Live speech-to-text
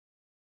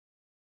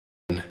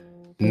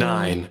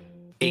9,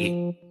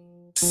 8,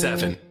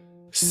 7,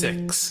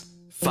 6,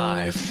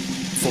 5,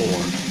 4,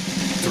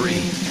 3,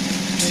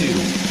 2,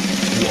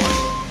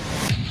 1.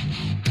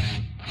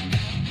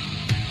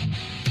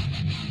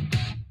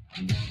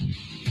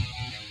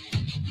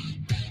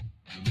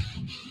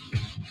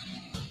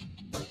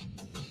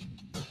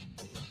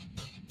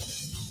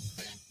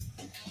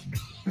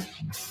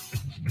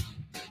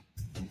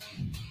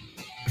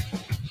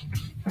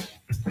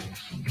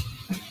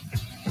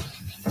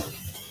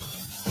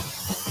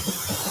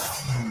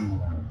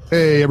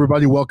 Hey,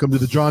 everybody. Welcome to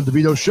the Jon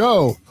DiVito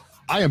Show.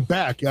 I am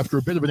back after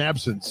a bit of an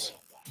absence.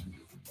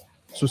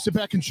 So sit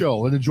back and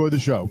chill and enjoy the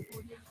show.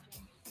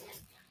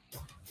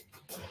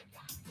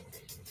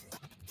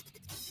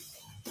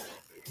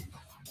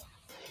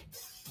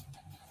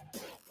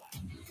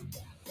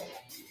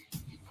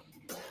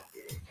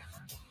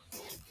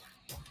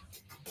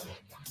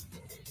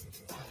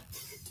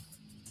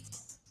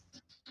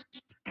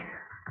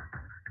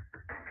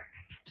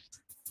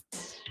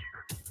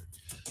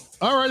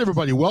 All right,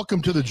 everybody.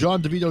 Welcome to the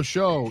Jon DiVito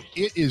Show.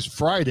 It is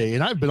Friday,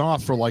 and I've been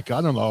off for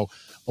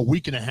a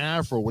week and a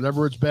half or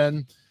whatever it's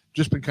been.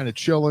 Just been kind of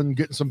chilling,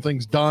 getting some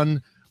things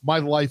done. My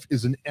life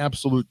is an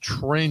absolute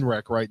train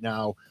wreck right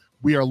now.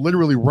 We are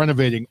literally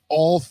renovating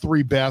all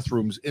 3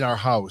 bathrooms in our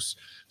house.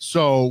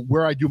 So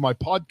where I do my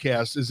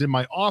podcast is in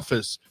my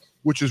office,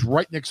 which is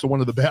right next to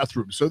one of the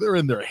bathrooms. So they're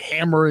in there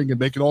hammering and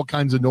making all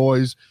kinds of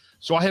noise.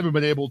 So I haven't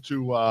been able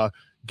to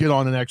get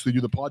on and actually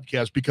do the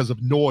podcast because of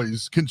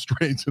noise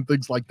constraints and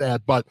things like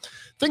that. But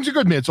things are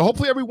good, man. So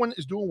hopefully everyone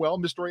is doing well.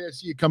 Mr. A, I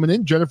see you coming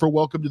in. Jennifer,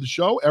 welcome to the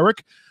show.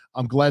 Eric,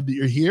 I'm glad that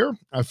you're here.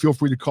 Feel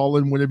free to call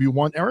in whenever you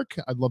want, Eric.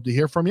 I'd love to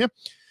hear from you.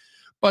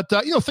 But,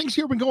 things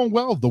here have been going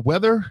well. The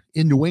weather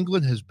in New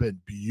England has been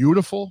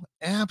beautiful,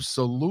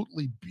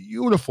 absolutely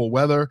beautiful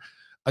weather.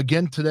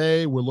 Again,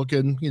 today we're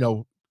looking,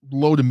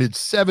 low to mid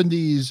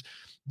 70s.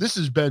 This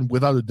has been,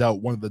 without a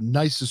doubt, one of the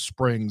nicest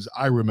springs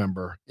I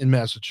remember in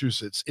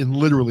Massachusetts in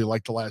literally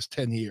like the last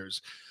 10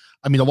 years.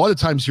 I mean, a lot of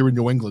times here in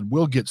New England,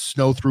 we'll get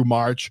snow through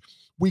March.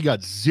 We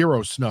got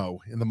 0 snow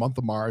in the month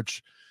of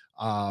March.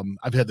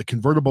 I've had the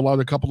convertible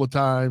out a couple of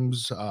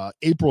times.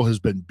 April has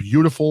been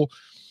beautiful.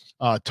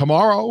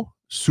 Tomorrow,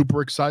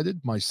 super excited.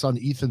 My son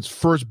Ethan's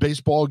first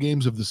baseball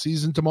games of the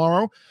season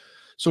tomorrow.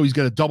 So he's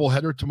got a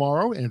doubleheader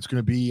tomorrow, and it's going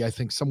to be, I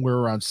think, somewhere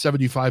around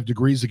 75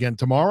 degrees again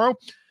tomorrow.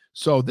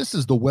 So this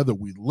is the weather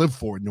we live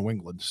for in New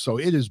England. So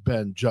it has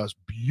been just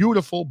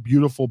beautiful,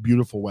 beautiful,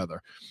 beautiful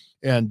weather.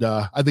 And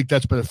I think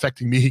that's been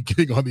affecting me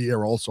getting on the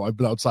air also. I've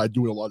been outside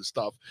doing a lot of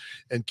stuff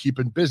and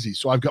keeping busy.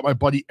 So I've got my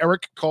buddy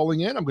Eric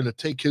calling in. I'm going to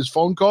take his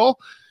phone call.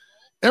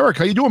 Eric,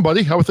 how you doing,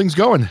 buddy? How are things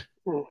going?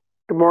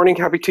 Good morning.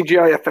 Happy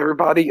TGIF,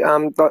 everybody.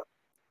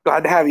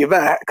 Glad to have you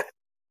back.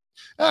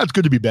 It's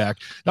good to be back.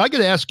 Now I got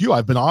to ask you,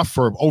 I've been off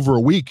for over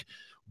a week.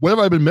 What have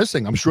I been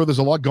missing? I'm sure there's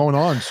a lot going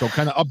on. So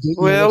kind of update.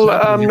 Well,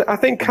 I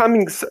think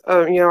Cummings,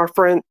 our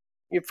friend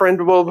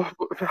will,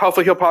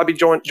 hopefully he'll probably be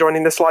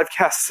joining this live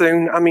cast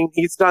soon. I mean,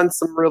 he's done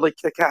some really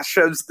kick-ass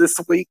shows this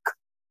week.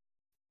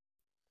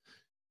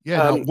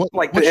 Yeah.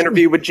 The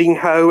interview with Gene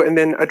Ho and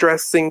then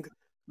addressing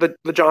the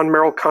John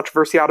Merrill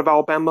controversy out of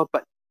Alabama.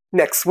 But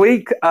next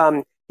week,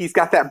 he's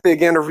got that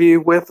big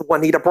interview with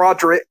Juanita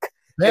Broderick.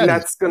 And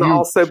that's going to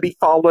also be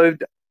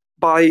followed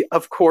by,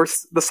 of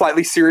course, the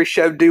Slightly Serious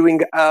Show doing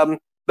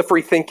the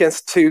Free Think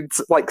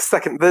Institute's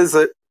second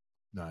visit.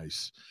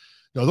 Nice.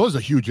 No, those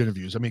are huge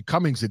interviews. I mean,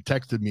 Cummings had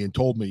texted me and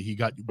told me he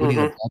got. I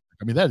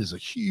mean, that is a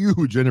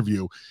huge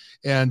interview,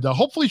 and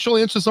hopefully she'll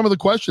answer some of the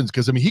questions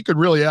because I mean, he could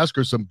really ask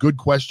her some good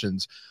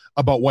questions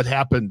about what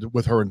happened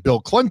with her and Bill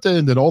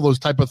Clinton and all those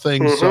type of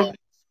things. So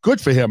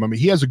good for him. I mean,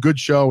 he has a good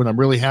show, and I'm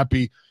really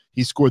happy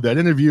he scored that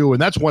interview.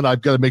 And that's one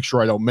I've got to make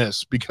sure I don't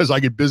miss because I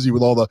get busy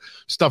with all the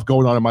stuff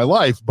going on in my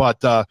life.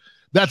 But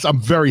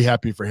I'm very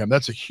happy for him.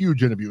 That's a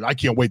huge interview. I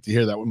can't wait to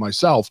hear that one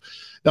myself.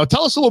 Now,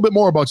 tell us a little bit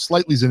more about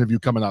Slightly's interview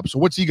coming up. So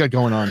what's he got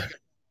going on?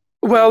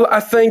 Well, I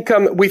think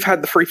we've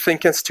had the Free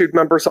Think Institute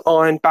members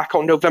back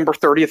on November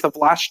 30th of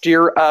last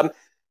year.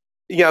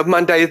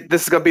 Monday,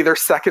 this is going to be their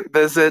second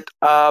visit.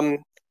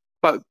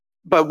 But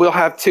we'll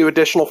have 2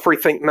 additional Free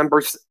Think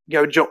members,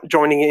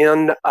 joining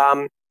in.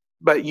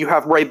 But you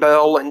have Ray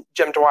Bell and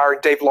Jim Dwyer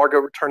and Dave Largo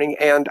returning.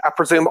 And I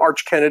presume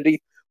Arch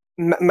Kennedy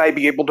may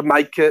be able to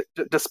make it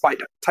despite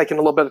taking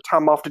a little bit of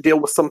time off to deal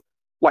with some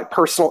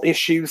personal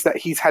issues that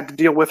he's had to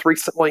deal with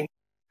recently.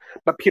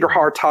 But Peter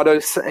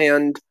Hartados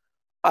and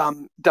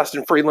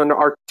Dustin Freeland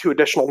are 2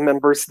 additional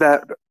members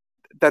that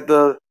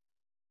the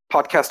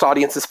podcast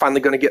audience is finally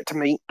going to get to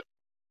meet.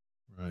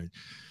 Right.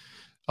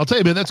 I'll tell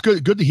you, man, that's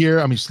good to hear.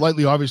 I mean,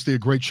 Slightly, obviously a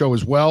great show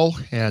as well.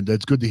 And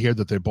it's good to hear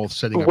that they're both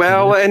setting up.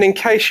 Well, and in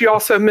case you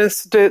also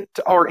missed it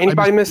or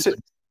anybody missed it,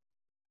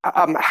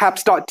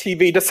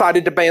 Haps.tv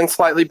decided to ban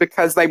Slightly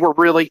because they were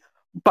really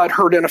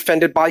butthurt and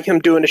offended by him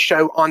doing a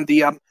show on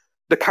the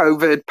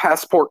COVID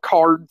passport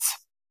cards.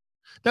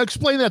 Now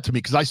explain that to me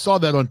because I saw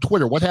that on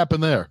Twitter. What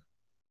happened there?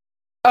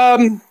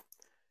 Hey,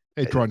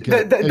 Tron.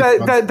 They're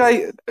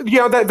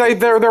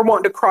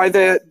wanting to cry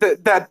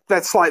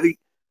that Slightly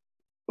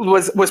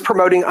was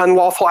promoting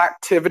unlawful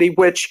activity,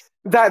 which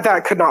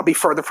That could not be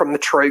further from the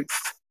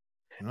truth.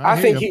 I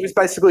think he was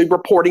basically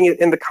reporting it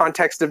in the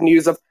context of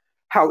news of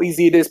how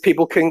easy it is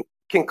people can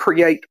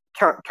create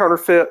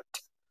counterfeit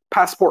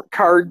passport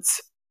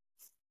cards.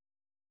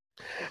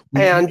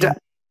 And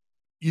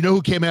you know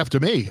who came after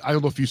me? I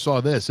don't know if you saw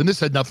this, and this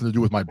had nothing to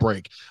do with my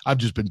break. I've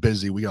just been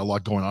busy. We got a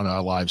lot going on in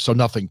our lives, so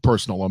nothing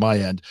personal on my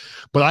end.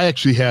 But I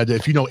actually had,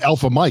 if you know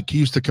Alpha Mike, he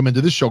used to come into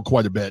this show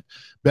quite a bit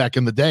back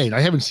in the day, and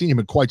I haven't seen him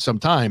in quite some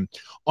time.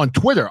 On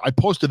Twitter, I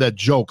posted that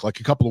joke like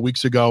a couple of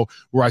weeks ago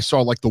where I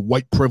saw like the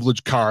white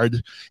privilege card,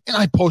 and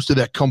I posted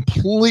that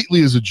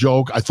completely as a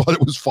joke. I thought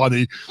it was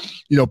funny.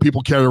 You know,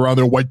 people carry around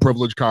their white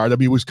privilege card. I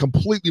mean, it was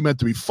completely meant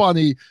to be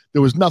funny.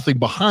 There was nothing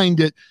behind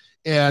it.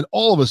 And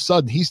all of a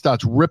sudden, he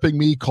starts ripping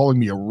me, calling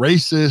me a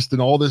racist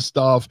and all this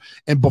stuff.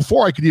 And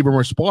before I could even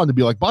respond to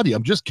be like, buddy,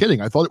 I'm just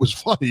kidding. I thought it was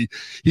funny.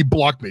 He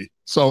blocked me.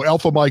 So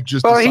Alpha Mike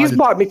just he's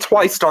blocked me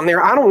twice on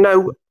there. I don't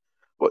know,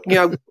 what's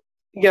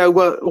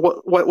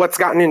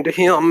gotten into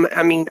him.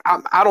 I mean,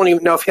 I don't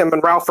even know if him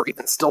and Ralph are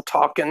even still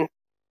talking.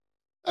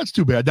 That's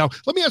too bad. Now,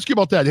 let me ask you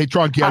about that. Hey,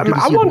 Tron,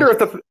 I wonder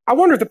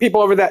if the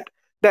people over that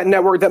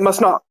network that must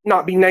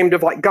not be named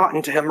have like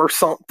gotten to him or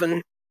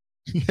something.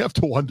 You have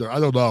to wonder. I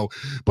don't know.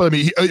 But I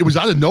mean, it was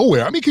out of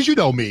nowhere. I mean, because you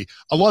know me,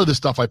 a lot of the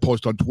stuff I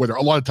post on Twitter,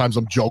 a lot of times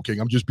I'm joking.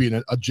 I'm just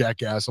being a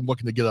jackass. I'm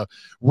looking to get a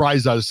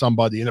rise out of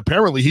somebody. And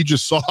apparently he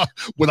just saw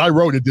what I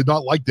wrote and did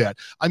not like that.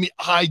 I mean,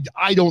 I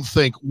don't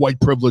think white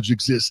privilege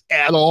exists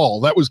at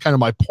all. That was kind of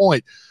my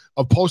point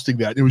of posting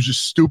that. It was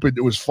just stupid.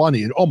 It was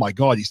funny. And oh my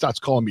God, he starts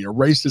calling me a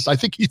racist. I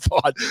think he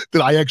thought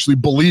that I actually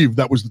believed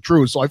that was the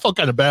truth. So I felt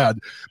kind of bad,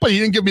 but he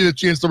didn't give me the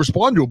chance to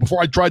respond to him.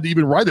 Before I tried to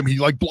even write him, he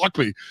like blocked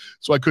me.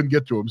 So I couldn't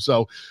get to him.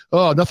 So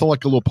nothing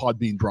like a little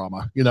Podbean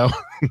drama, you know,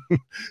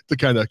 to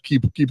kind of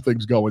keep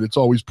things going. It's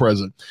always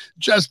present.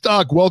 Jess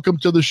Doc, welcome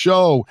to the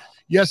show.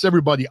 Yes,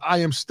 everybody, I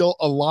am still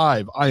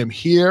alive. I am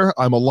here.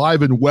 I'm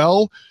alive and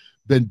well.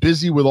 Been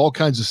busy with all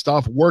kinds of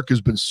stuff. Work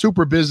has been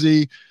super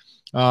busy.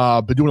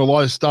 Been doing a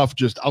lot of stuff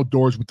just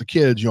outdoors with the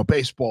kids, you know,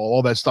 baseball,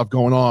 all that stuff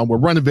going on. We're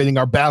renovating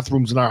our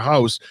bathrooms in our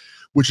house,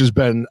 which has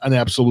been an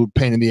absolute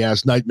pain in the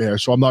ass nightmare.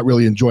 So I'm not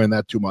really enjoying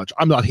that too much.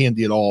 I'm not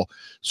handy at all.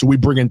 So we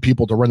bring in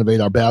people to renovate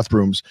our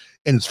bathrooms.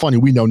 And it's funny,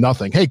 we know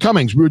nothing. Hey,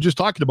 Cummings, we were just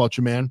talking about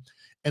you, man.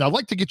 And I'd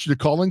like to get you to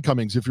call in,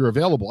 Cummings, if you're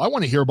available. I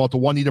want to hear about the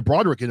Juanita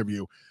Broderick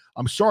interview.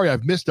 I'm sorry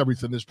I've missed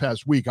everything this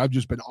past week. I've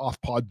just been off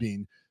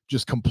Podbean,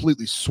 just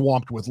completely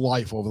swamped with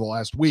life over the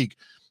last week.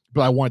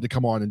 But I wanted to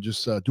come on and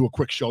just do a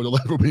quick show to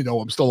let everybody know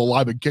I'm still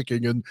alive and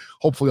kicking, and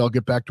hopefully I'll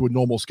get back to a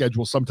normal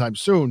schedule sometime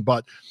soon.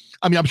 But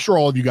I mean, I'm sure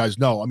all of you guys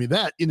know. I mean,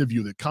 that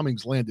interview that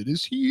Cummings landed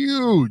is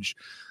huge.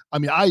 I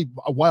mean, a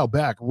while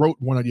back wrote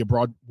Juanita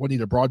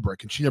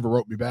Broderick, and she never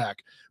wrote me back.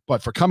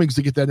 But for Cummings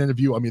to get that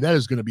interview, I mean, that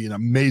is going to be an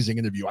amazing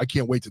interview. I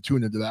can't wait to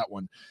tune into that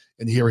one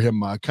and hear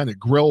him kind of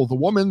grill the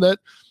woman that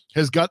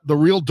has got the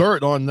real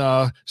dirt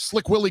on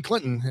Slick Willie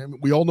Clinton. And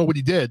we all know what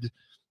he did.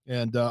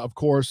 And of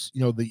course,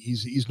 you know,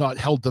 he's not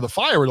held to the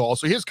fire at all.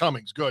 So here's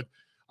Cummings. Good.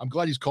 I'm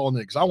glad he's calling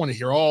in because I want to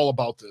hear all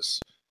about this.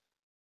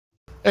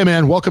 Hey,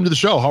 man, welcome to the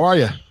show. How are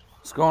you?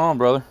 What's going on,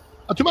 brother?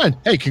 Not too bad.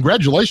 Hey,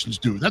 congratulations,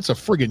 dude. That's a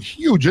friggin'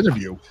 huge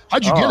interview.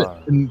 How'd you get it?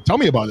 And tell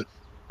me about it.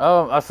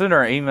 I sent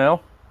her an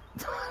email.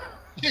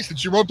 Yes, and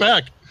she wrote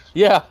back.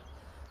 Yeah.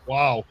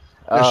 Wow.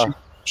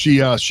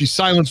 She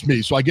silenced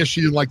me, so I guess she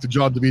didn't like the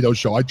Jon DiVito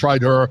Show. I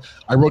tried her.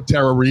 I wrote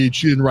Tara Reid.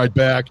 She didn't write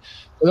back.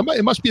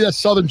 It must be that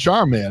Southern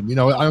charm, man. You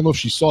know, I don't know if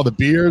she saw the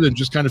beard and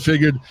just kind of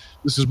figured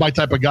this is my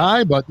type of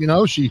guy, but, you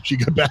know, she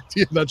got back to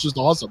you. That's just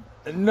awesome.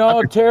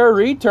 No, Tara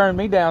Reid turned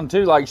me down,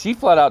 too. Like, she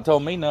flat out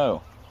told me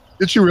no.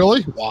 Did she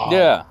really? Wow.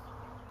 Yeah.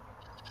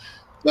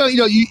 Well, you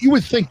know, you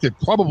would think that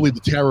probably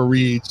the Tara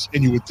Reids,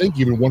 and you would think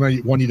even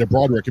Juanita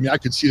Broderick, I mean, I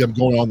could see them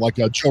going on like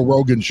a Joe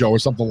Rogan show or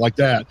something like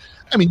that.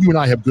 I mean, you and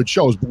I have good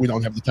shows, but we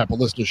don't have the type of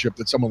listenership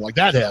that someone like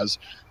that has.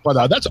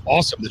 But that's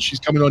awesome that she's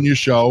coming on your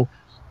show.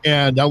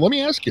 And now let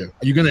me ask you,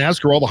 are you going to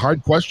ask her all the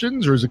hard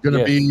questions, or is it going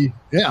to be,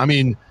 I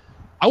mean,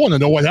 I want to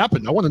know what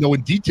happened. I want to know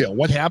in detail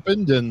what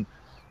happened. And,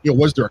 you know,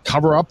 was there a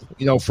cover up,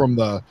 you know, from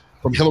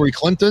Hillary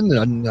Clinton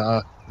and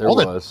there all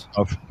was. That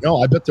stuff?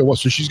 No, I bet there was.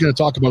 So she's going to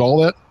talk about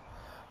all that.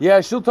 Yeah,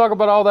 she'll talk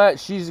about all that.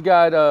 She's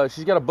got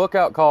a book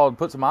out called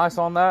 "Put Some Ice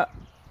on That."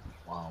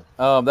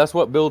 Wow. That's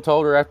what Bill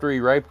told her after he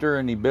raped her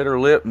and he bit her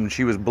lip and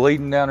she was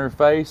bleeding down her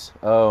face.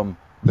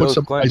 Put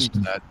some ice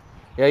on that.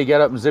 Yeah, he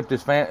got up and zipped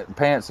his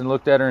pants and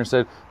looked at her and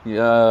said,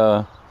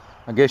 I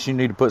guess you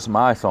need to put some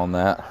ice on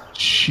that.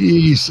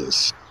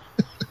 Jesus.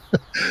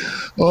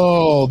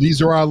 Oh,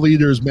 these are our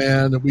leaders,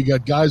 man. We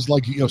got guys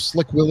like, you know,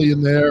 Slick Willie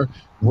in there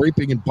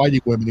raping and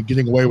biting women and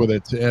getting away with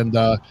it. And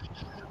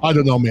I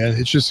don't know, man.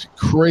 It's just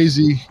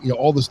crazy, you know,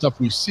 all the stuff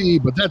we see,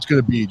 but that's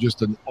going to be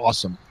just an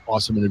awesome,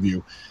 awesome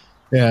interview.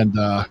 And,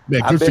 man,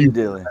 good for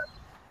you.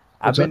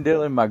 I've been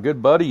dealing with my good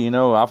buddy. You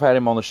know, I've had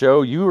him on the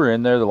show. You were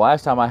in there the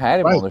last time I had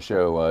him on the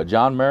show.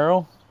 John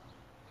Merrill.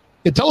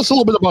 Yeah, tell us a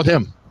little bit about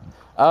him.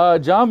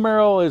 John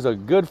Merrill is a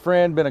good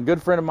friend, been a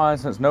good friend of mine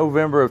since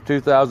November of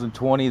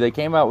 2020. They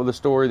came out with a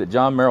story that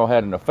John Merrill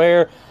had an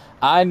affair.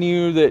 I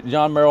knew that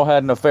John Merrill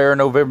had an affair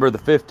November the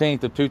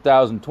 15th of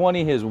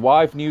 2020. His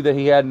wife knew that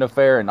he had an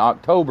affair in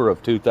October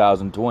of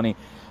 2020.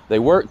 They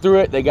worked through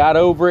it, they got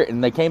over it,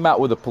 and they came out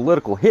with a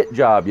political hit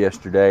job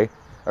yesterday,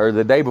 or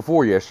the day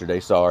before yesterday,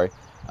 sorry.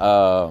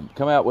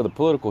 Come out with a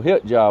political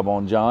hit job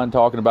on John,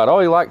 talking about, oh,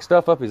 he likes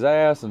stuff up his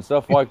ass and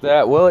stuff like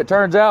that. Well, it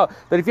turns out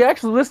that if you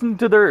actually listen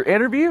to their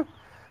interview,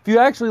 if you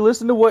actually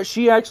listen to what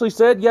she actually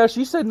said, yeah,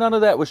 she said none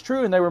of that was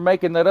true, and they were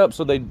making that up,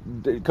 so they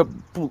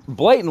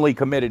blatantly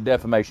committed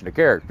defamation of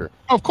character.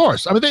 Of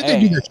course. I mean, they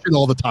do this shit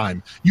all the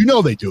time. You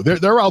know they do.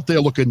 They're out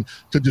there looking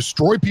to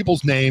destroy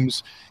people's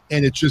names,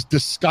 and it's just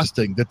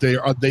disgusting that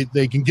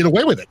they can get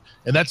away with it.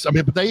 And that's, I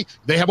mean, but they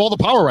have all the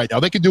power right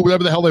now. They can do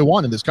whatever the hell they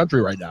want in this country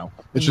right now.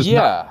 It's just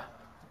yeah,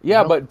 you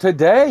know? But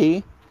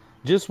today,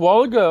 just a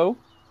while ago,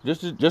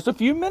 just a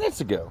few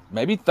minutes ago,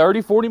 maybe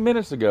 30, 40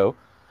 minutes ago,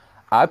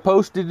 I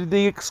posted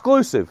the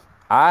exclusive.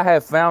 I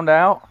have found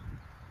out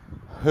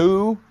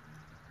who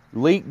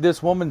leaked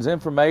this woman's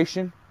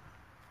information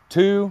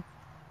to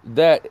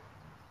that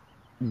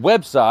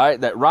website,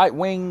 that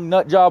right-wing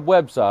nutjob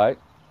website.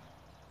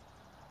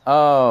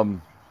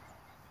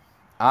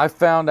 I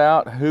found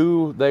out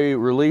who they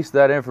released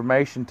that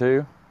information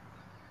to,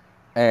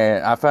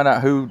 and I found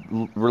out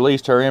who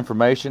released her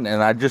information,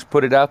 and I just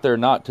put it out there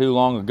not too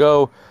long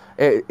ago.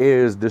 It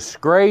is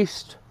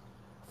disgraced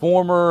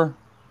former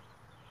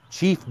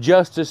Chief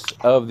Justice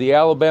of the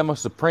Alabama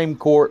Supreme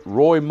Court,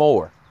 Roy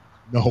Moore.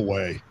 No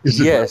way.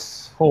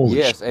 Yes.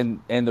 Yes. And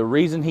the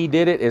reason he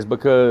did it is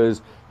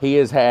because he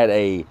has had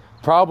a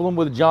problem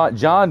with John.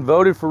 John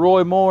voted for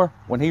Roy Moore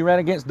when he ran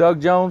against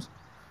Doug Jones.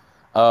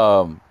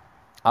 I'm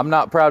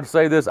not proud to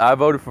say this. I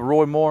voted for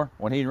Roy Moore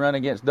when he ran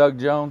against Doug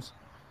Jones.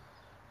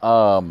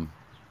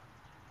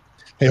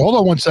 Hey, hold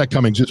on one sec,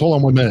 Cummings. Just hold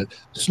on 1 minute.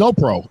 Snow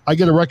Pro, I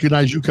get to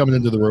recognize you coming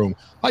into the room.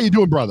 How you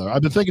doing, brother?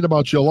 I've been thinking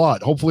about you a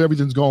lot. Hopefully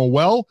everything's going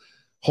well.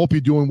 Hope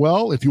you're doing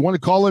well. If you want to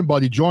call in,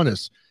 buddy, join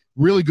us.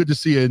 Really good to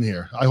see you in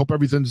here. I hope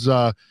everything's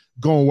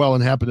going well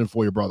and happening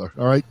for you, brother.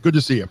 All right? Good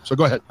to see you. So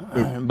go ahead.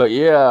 But,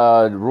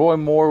 yeah, Roy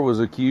Moore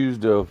was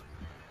accused of,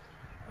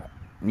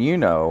 you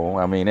know,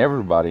 I mean,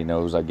 everybody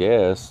knows, I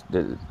guess,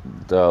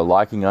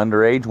 liking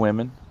underage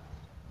women.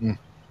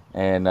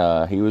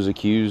 And he was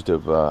accused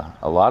of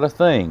a lot of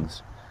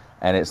things.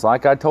 And it's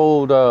like I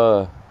told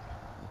the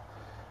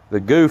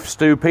goof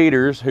Stu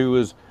Peters, who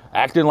was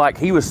acting like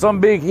he was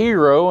some big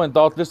hero and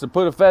thought this would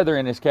put a feather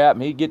in his cap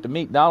and he'd get to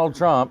meet Donald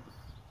Trump.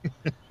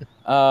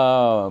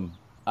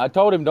 I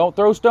told him, don't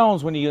throw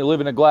stones when you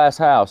live in a glass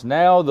house.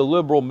 Now the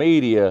liberal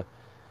media,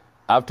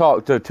 I've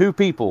talked to two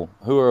people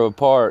who are a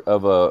part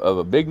of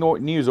a big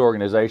news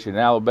organization in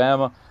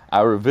Alabama.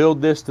 I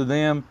revealed this to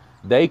them.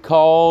 They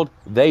called,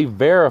 they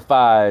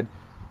verified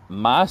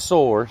my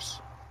source,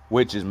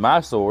 which is my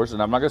source,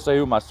 and I'm not going to say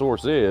who my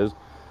source is,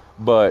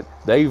 but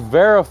they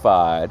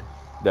verified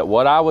that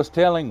what I was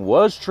telling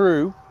was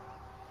true,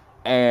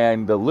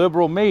 and the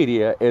liberal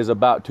media is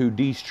about to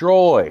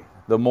destroy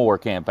the Moore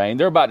campaign.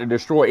 They're about to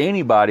destroy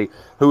anybody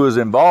who is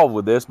involved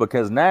with this,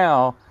 because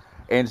now,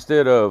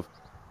 instead of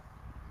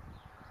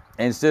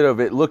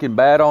it looking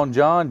bad on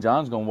John's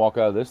going to walk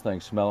out of this thing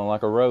smelling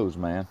like a rose,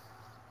 man.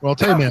 Well, I'll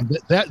tell you, man,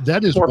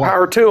 that is more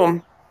power to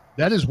them.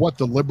 That is what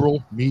the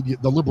liberal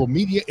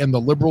media and the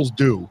liberals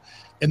do.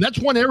 And that's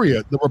one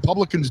area the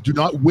Republicans do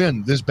not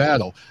win this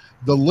battle.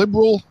 The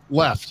liberal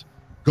left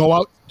go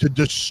out to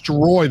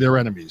destroy their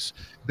enemies.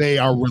 They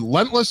are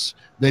relentless.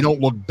 They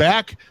don't look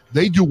back.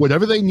 They do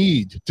whatever they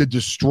need to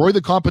destroy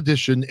the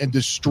competition and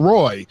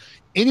destroy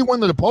anyone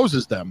that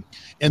opposes them.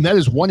 And that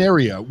is one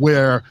area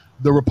where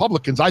the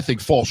Republicans, I think,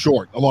 fall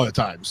short a lot of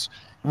times.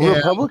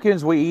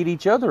 Republicans, we eat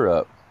each other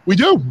up. We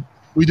do.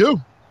 We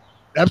do.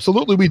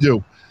 Absolutely, we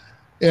do.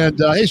 And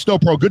hey, Snow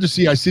Pro, good to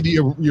see you. I see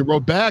that you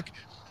wrote back.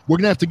 We're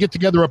going to have to get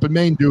together up in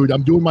Maine, dude.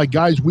 I'm doing my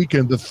guys'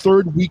 weekend, the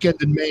third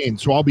weekend in Maine.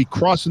 So I'll be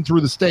crossing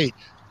through the state.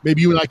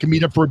 Maybe you and I can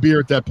meet up for a beer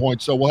at that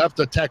point. So we'll have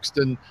to text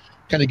and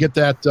kind of get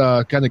that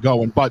kind of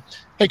going. But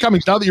hey,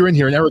 Cummings, now that you're in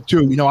here, and Eric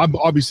too, you know, I'm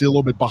obviously a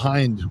little bit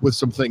behind with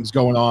some things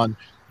going on.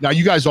 Now,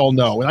 you guys all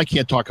know, and I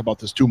can't talk about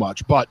this too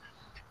much, but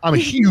I'm a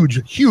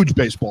huge, huge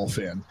baseball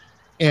fan.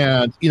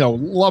 And, you know,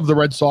 love the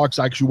Red Sox.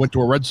 I actually went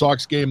to a Red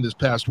Sox game this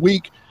past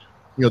week.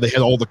 You know, they had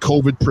all the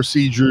COVID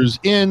procedures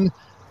in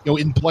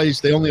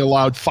place. They only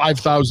allowed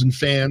 5,000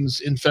 fans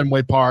in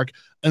Fenway Park.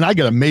 And I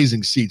got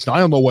amazing seats. Now, I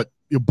don't know what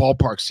your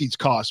ballpark seats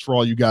cost for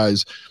all you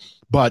guys,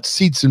 but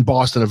seats in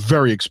Boston are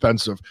very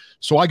expensive.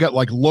 So I got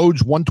like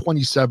Loge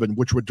 127,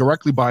 which were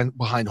directly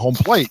behind home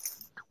plate.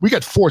 We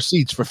got 4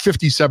 seats for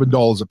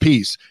 $57 a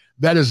piece.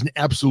 That is an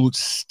absolute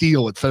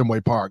steal at Fenway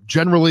Park.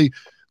 Generally,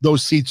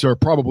 those seats are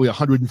probably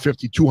 $150,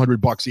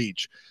 $200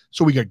 each.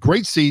 So we got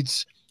great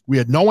seats. We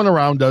had no one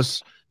around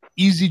us.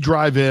 Easy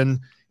drive in,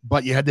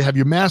 but you had to have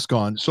your mask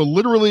on. So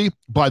literally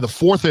by the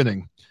 4th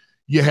inning,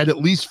 you had at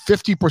least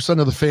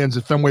 50% of the fans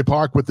at Fenway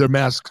Park with their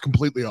masks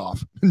completely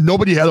off.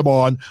 Nobody had them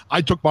on.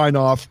 I took mine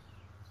off,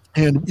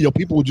 and you know,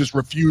 people were just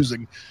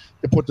refusing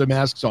to put their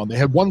masks on. They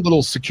had one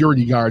little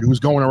security guard who was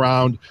going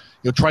around,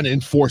 you know, trying to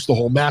enforce the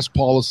whole mask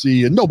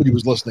policy, and nobody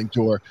was listening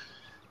to her.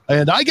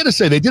 And I got to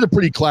say, they did a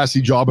pretty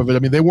classy job of it. I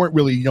mean, they weren't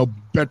really,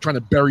 trying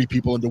to bury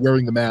people into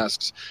wearing the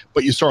masks,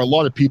 but you saw a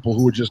lot of people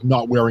who were just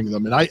not wearing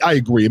them. And I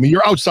agree. I mean,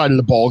 you're outside of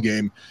the ball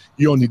game.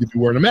 You don't need to be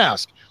wearing a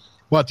mask.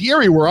 But the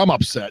area where I'm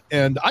upset,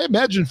 and I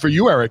imagine for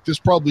you, Eric, this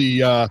probably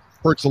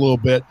hurts a little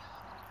bit,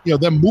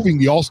 them moving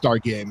the All-Star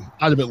game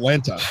out of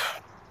Atlanta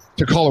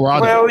to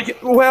Colorado.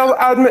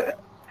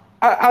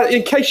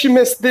 In case you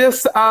missed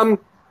this,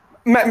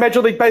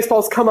 Major League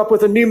Baseball's come up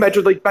with a new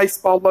Major League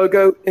Baseball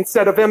logo.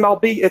 Instead of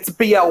MLB, it's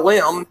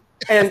BLM.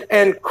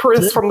 And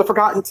Chris from the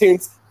Forgotten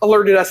Tunes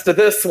alerted us to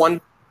this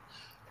one.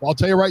 Well, I'll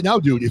tell you right now,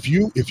 dude, if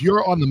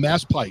you're on the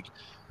Mass Pike,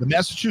 the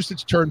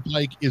Massachusetts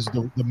Turnpike is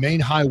the main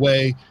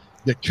highway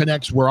that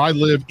connects where I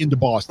live into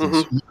Boston. So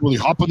you literally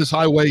hop on this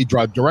highway, you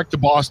drive direct to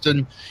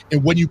Boston,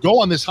 and when you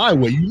go on this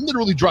highway, you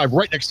literally drive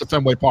right next to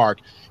Fenway Park.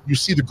 You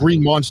see the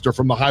green monster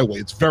from the highway.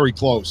 It's very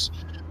close.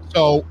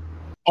 So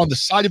on the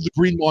side of the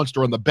green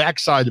monster, on the back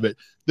side of it,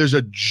 there's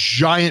a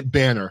giant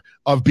banner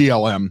of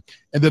BLM,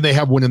 and then they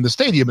have one in the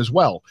stadium as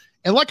well.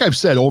 And like I've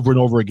said over and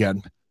over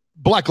again,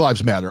 Black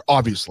Lives Matter,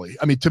 obviously.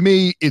 I mean, to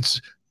me,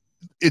 it's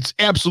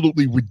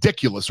absolutely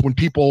ridiculous when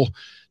people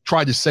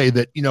try to say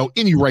that,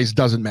 any race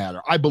doesn't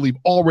matter. I believe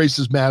all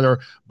races matter.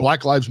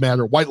 Black lives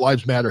matter, white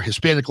lives matter,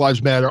 Hispanic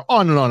lives matter,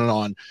 on and on and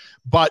on.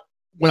 But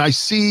when I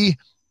see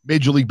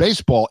Major League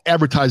Baseball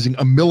advertising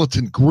a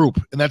militant group,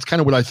 and that's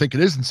kind of what I think it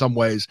is in some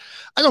ways,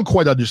 I don't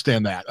quite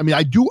understand that. I mean,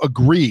 I do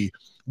agree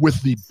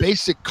with the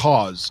basic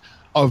cause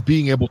of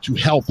being able to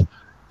help,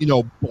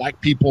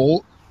 Black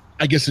people,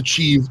 I guess,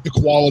 achieve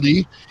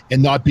equality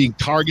and not being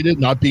targeted,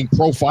 not being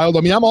profiled.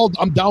 I mean,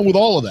 I'm down with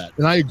all of that,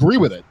 and I agree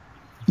with it.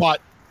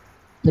 But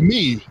to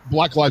me,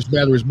 Black Lives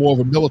Matter is more of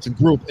a militant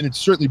group, and it's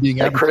certainly being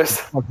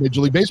advertised on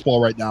Major League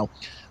Baseball right now,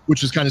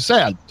 which is kind of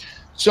sad.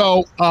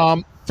 So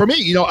for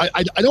me,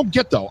 I don't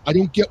get, though. I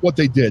don't get what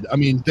they did. I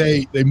mean,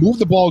 they moved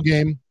the ball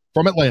game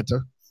from Atlanta.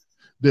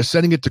 They're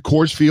sending it to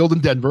Coors Field in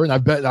Denver, and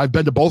I've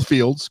been to both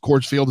fields.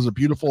 Coors Field is a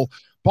beautiful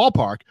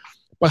ballpark.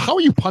 But how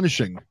are you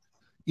punishing,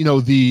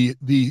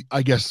 the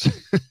I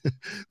guess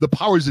the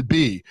powers that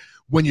be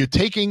when you're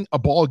taking a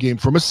ball game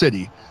from a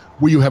city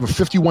where you have a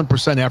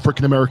 51%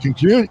 African-American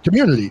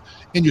community,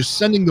 and you're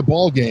sending the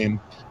ball game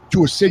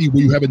to a city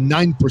where you have a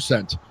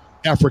 9%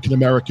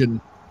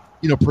 African-American,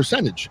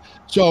 percentage.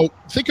 So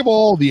think of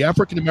all the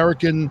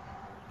African-American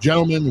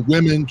gentlemen,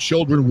 women,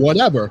 children,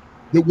 whatever,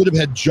 that would have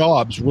had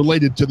jobs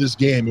related to this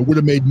game and would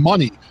have made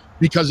money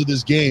because of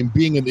this game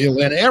being in the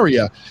Atlanta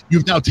area.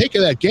 You've now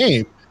taken that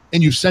game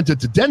and you've sent it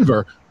to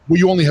Denver, where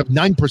you only have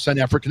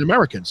 9%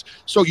 African-Americans.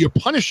 So you're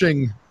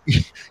punishing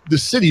the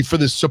city for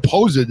this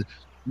supposed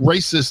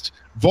racist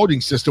voting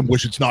system,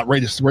 which it's not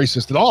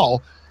racist at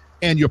all,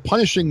 and you're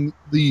punishing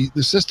the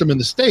system in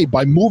the state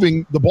by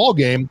moving the ball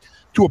game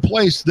to a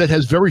place that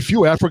has very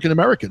few African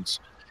Americans,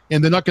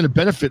 and they're not going to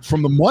benefit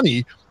from the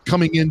money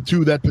coming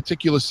into that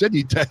particular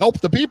city to help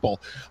the people.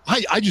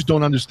 I just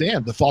don't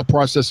understand the thought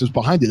processes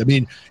behind it. I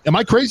mean, am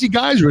I crazy,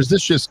 guys, or is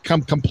this just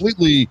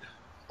completely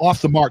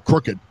off the mark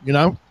crooked?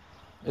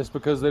 It's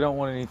because they don't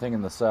want anything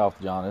in the South,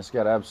 John. It's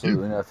got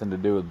absolutely nothing to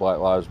do with Black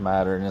Lives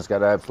Matter, and it's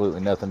got absolutely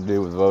nothing to do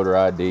with voter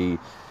ID.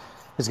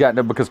 It's got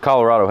because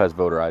Colorado has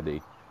voter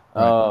ID.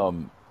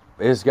 Right.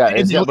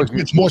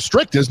 It's more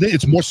strict, isn't it?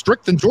 It's more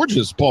strict than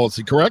Georgia's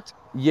policy, correct?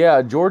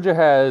 Yeah, Georgia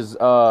has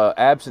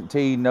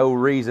absentee, no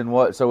reason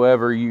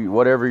whatsoever.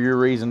 Whatever your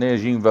reason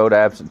is, you can vote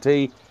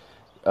absentee.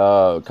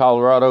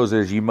 Colorado's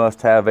is you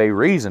must have a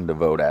reason to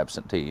vote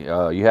absentee.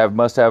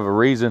 Must have a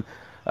reason.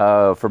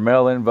 For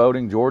mail-in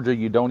voting, Georgia,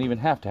 you don't even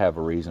have to have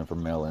a reason for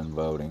mail-in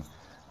voting.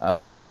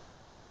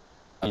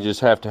 You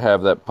just have to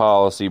have that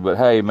policy. But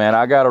hey, man,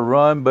 I got to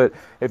run. But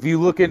if you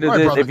look into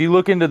this, if you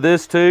look into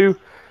this too,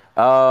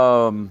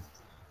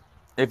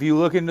 if you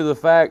look into the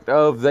fact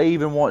of they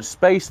even want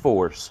Space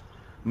Force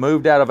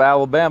moved out of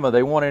Alabama,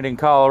 they want it in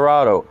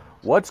Colorado.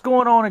 What's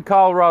going on in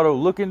Colorado?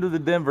 Look into the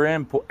Denver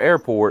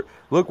airport.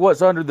 Look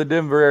what's under the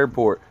Denver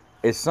airport.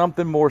 It's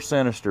something more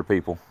sinister,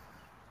 people.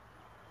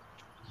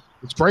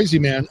 It's crazy,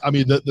 man. I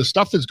mean, the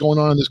stuff that's going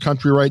on in this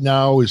country right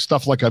now is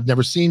stuff like I've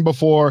never seen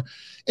before,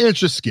 and it's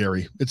just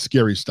scary. It's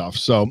scary stuff.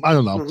 So I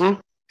don't know. Mm-hmm.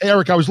 Hey,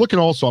 Eric, I was looking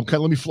also.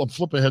 Let me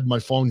flip ahead my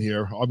phone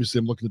here. Obviously,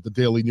 I'm looking at the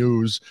Daily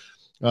News.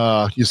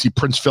 You see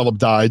Prince Philip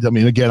died. I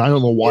mean, again, I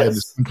don't know why in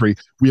this country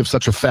we have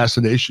such a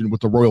fascination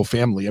with the royal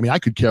family. I mean, I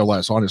could care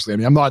less, honestly. I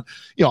mean, I'm not,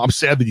 I'm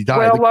sad that he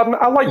died. Well,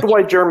 I like the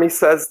way Jeremy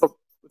says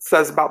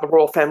about the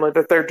royal family,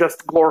 that they're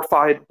just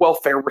glorified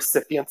welfare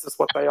recipients is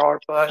what they are.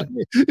 But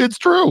it's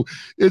true.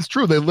 They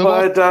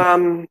live.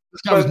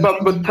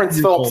 But with Prince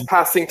Philip's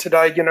passing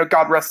today,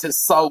 God rest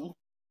his soul.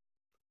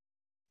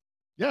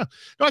 Yeah,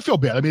 no, I feel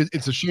bad. I mean,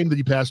 it's a shame that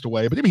he passed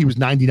away, but I mean, he was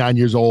 99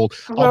 years old.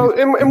 Well,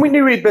 and we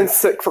knew he'd been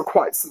sick for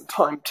quite some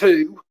time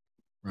too.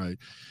 Right.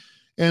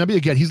 And I mean,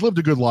 again, he's lived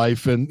a good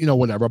life, and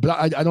whatever.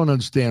 But I don't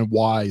understand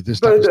why this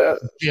stuff is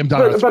jammed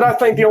down. But I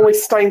think the only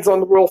stains on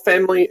the royal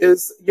family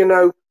is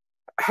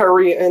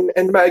Harry and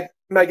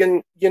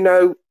Meghan,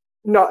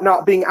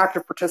 not being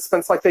active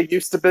participants like they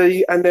used to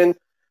be, and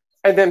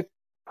then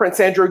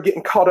Prince Andrew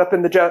getting caught up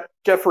in the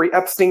Jeffrey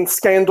Epstein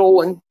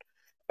scandal,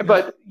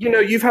 But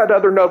you've had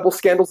other notable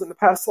scandals in the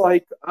past,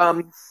 like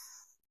I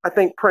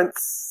think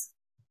Prince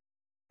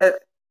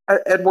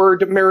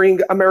Edward marrying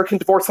American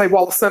divorcee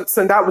Wallis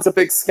Simpson. That was a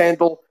big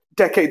scandal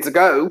decades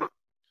ago.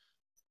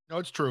 No,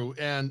 it's true.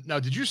 And now,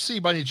 did you see,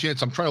 by any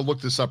chance, I'm trying to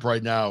look this up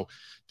right now.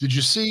 Did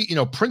you see,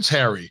 Prince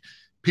Harry?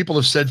 People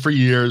have said for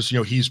years,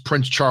 he's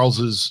Prince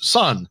Charles's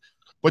son.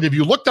 But have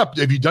you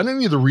done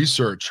any of the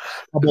research?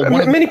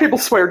 Many people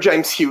swear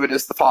James Hewitt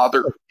is the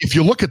father. If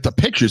you look at the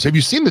pictures, have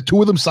you seen the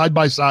two of them side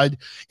by side?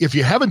 If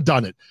you haven't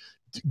done it,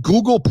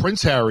 Google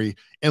Prince Harry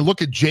and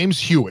look at James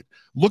Hewitt.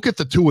 Look at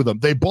the two of them.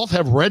 They both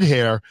have red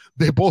hair.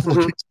 They both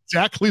look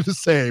exactly the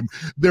same.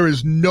 There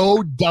is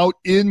no doubt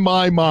in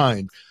my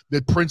mind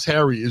that Prince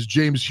Harry is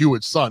James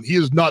Hewitt's son. He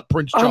is not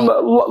Prince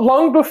Charles.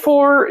 Long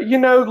before,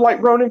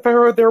 like Ronan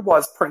Farrow, there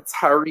was Prince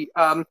Harry.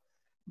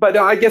 But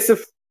I guess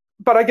if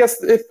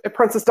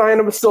Princess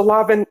Diana was still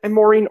alive and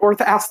Maureen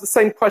Orth asked the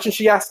same question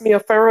she asked me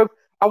of Farrow,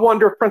 I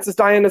wonder if Princess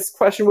Diana's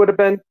question would have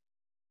been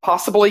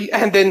possibly,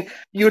 and then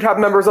you'd have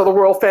members of the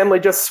royal family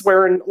just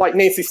swearing like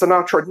Nancy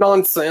Sinatra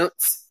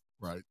nonsense.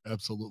 Right,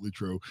 absolutely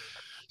true.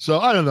 So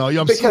I don't know.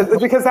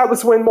 Because that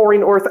was when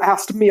Maureen Orth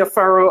asked Mia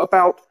Farrow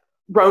about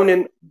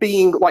Ronan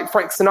being like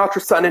Frank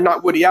Sinatra's son and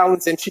not Woody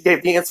Allen's, and she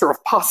gave the answer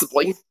of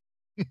possibly.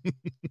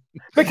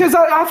 Because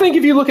I think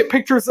if you look at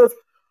pictures of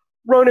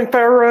Ronan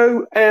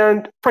Farrow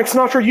and Frank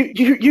Sinatra,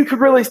 you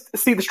could really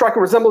see the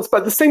striking resemblance.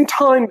 But at the same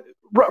time,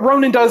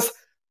 Ronan does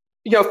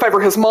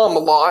favor his mom a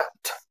lot.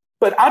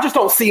 But I just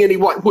don't see any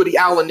Woody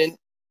Allen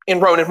in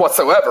Ronan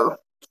whatsoever.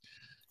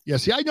 Yeah,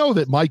 see, I know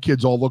that my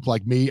kids all look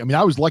like me. I mean,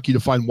 I was lucky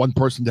to find one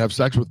person to have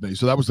sex with me.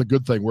 So that was a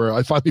good thing where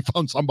I finally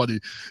found somebody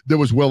that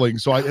was willing.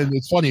 So and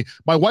it's funny.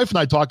 My wife and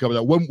I talk about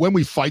that when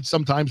we fight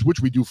sometimes,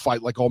 which we do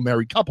fight like all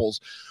married couples,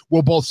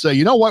 we'll both say,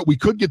 you know what, we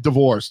could get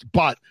divorced,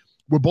 but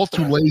we're both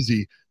too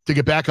lazy to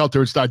get back out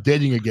there and start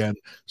dating again.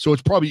 So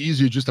it's probably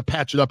easier just to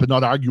patch it up and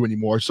not argue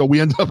anymore. So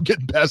we end up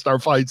getting past our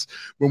fights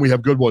when we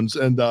have good ones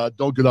and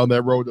don't get on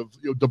that road of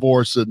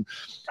divorce and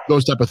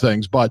those type of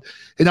things. But,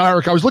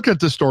 Eric, I was looking at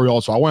this story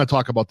also. I want to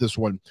talk about this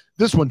one.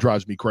 This one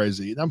drives me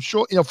crazy. And I'm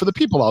sure, for the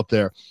people out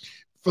there,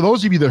 for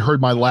those of you that heard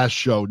my last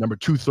show, number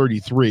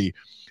 233,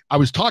 I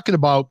was talking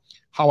about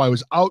how I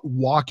was out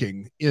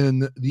walking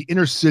in the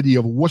inner city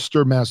of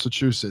Worcester,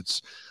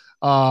 Massachusetts,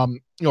 a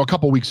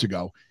couple weeks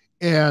ago.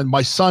 And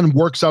my son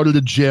works out at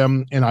a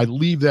gym, and I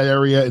leave that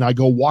area and I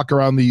go walk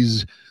around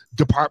these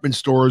department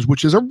stores,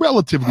 which is a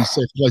relatively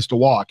safe place to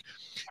walk.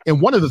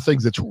 And one of the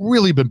things that's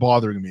really been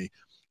bothering me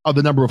are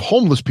the number of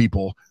homeless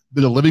people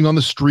that are living on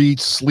the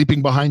streets,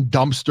 sleeping behind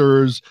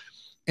dumpsters.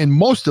 And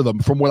most of them,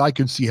 from what I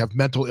can see, have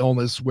mental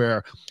illness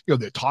where,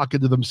 they're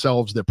talking to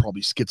themselves. They're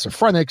probably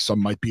schizophrenic. Some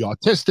might be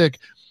autistic.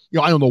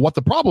 I don't know what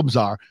the problems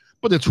are,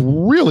 but it's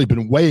really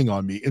been weighing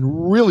on me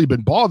and really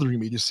been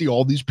bothering me to see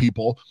all these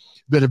people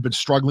that have been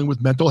struggling with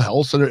mental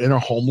health and are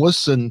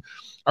homeless and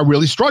are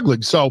really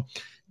struggling. So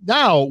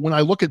now when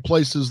I look at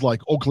places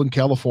like Oakland,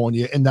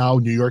 California, and now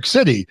New York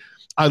City,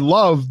 I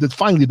love that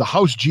finally the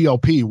House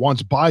GOP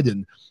wants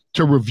Biden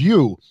to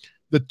review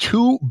the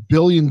 $2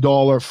 billion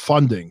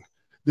funding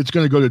that's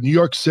going to go to New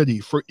York City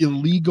for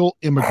illegal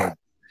immigrants.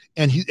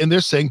 And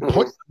they're saying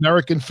put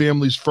American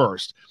families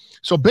first.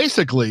 So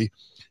basically,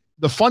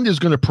 the fund is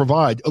going to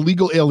provide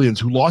illegal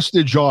aliens who lost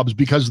their jobs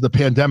because of the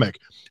pandemic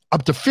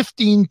up to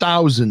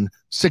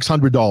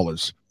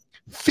 $15,600.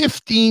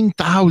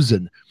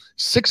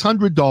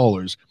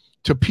 $15,600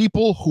 to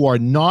people who are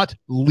not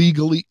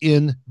legally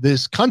in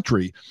this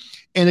country.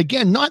 And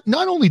again, not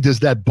only does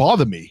that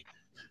bother me,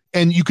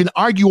 and you can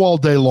argue all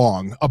day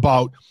long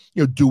about,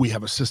 do we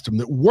have a system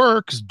that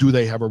works? Do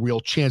they have a real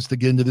chance to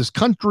get into this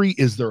country?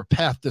 Is there a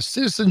path to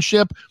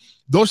citizenship?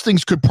 Those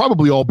things could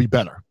probably all be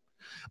better.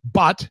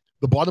 But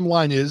the bottom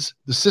line is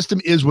the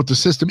system is what the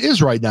system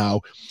is right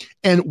now.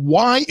 And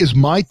why is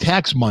my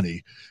tax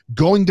money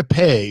going to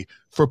pay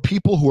for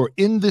people who are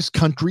in this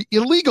country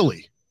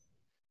illegally?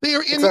 They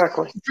are in this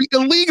country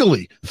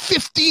illegally.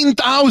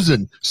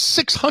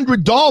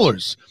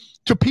 $15,600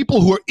 to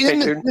people who are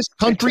in this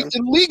country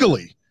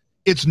illegally.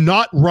 It's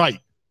not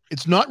right.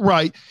 It's not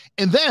right.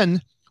 And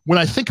then when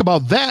I think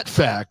about that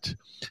fact,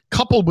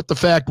 coupled with the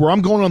fact where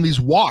I'm going on these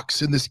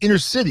walks in this inner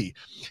city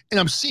and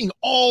I'm seeing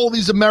all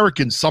these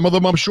Americans, some of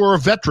them I'm sure are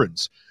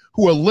veterans,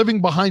 who are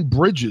living behind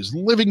bridges,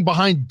 living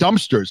behind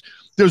dumpsters.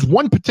 There's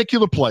one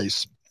particular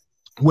place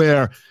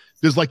where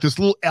there's like this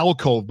little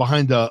alcove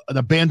behind an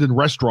abandoned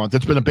restaurant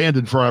that's been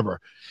abandoned forever.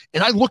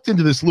 And I looked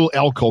into this little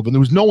alcove and there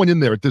was no one in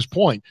there at this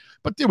point,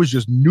 but there was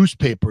just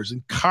newspapers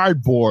and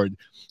cardboard.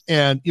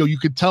 And, you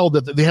could tell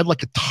that they had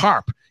like a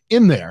tarp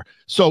in there.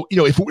 So,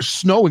 if it was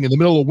snowing in the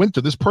middle of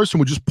winter, this person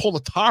would just pull the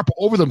tarp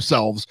over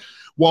themselves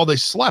while they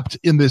slept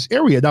in this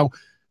area. Now,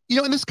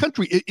 in this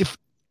country, if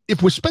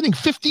we're spending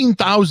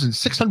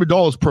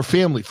 $15,600 per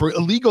family for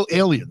illegal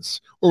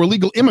aliens or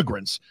illegal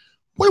immigrants,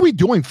 What are we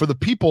doing for the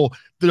people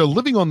that are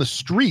living on the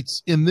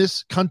streets in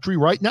this country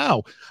right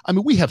now? I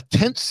mean, we have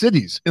tent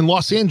cities in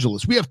Los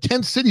Angeles. We have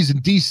tent cities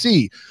in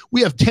DC.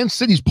 We have tent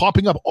cities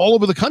popping up all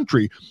over the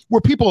country where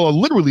people are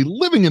literally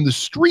living in the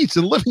streets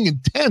and living in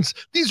tents.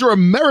 These are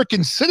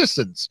American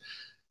citizens.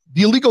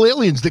 The illegal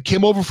aliens that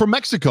came over from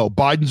Mexico,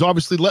 Biden's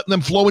obviously letting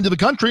them flow into the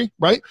country,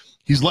 right?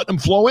 He's letting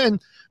them flow in.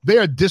 They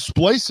are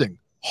displacing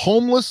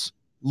homeless,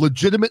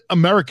 legitimate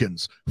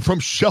Americans from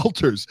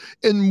shelters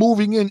and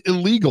moving in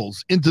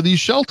illegals into these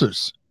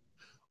shelters.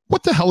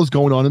 What the hell is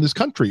going on in this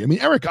country? I mean,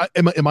 Eric,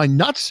 am I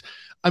nuts?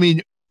 I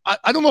mean,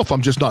 I don't know if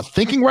I'm just not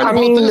thinking right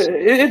about this.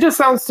 It just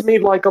sounds to me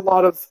like a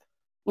lot of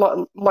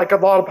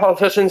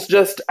politicians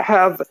just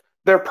have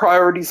their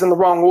priorities in the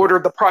wrong order.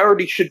 The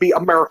priority should be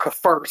America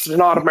first,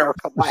 not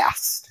America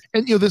last.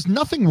 And, there's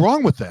nothing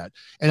wrong with that.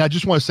 And I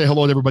just want to say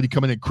hello to everybody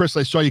coming in. Chris,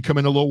 I saw you come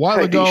in a little while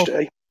ago.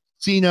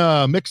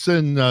 Cena,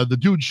 Mixon, the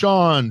dude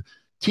Sean,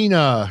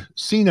 Tina,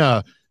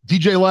 Cena,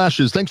 DJ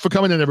Lashes. Thanks for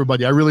coming in,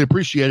 everybody. I really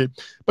appreciate it.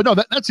 But no,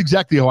 that's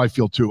exactly how I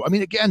feel too. I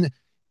mean, again,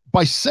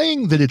 by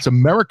saying that it's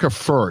America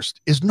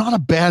first is not a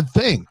bad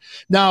thing.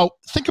 Now,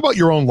 think about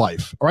your own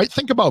life, all right?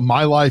 Think about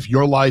my life,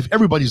 your life,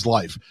 everybody's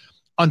life.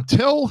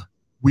 Until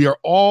we are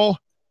all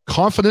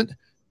confident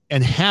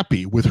and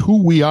happy with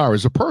who we are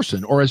as a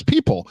person or as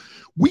people,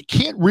 we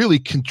can't really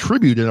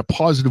contribute in a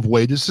positive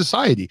way to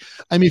society.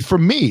 I mean, for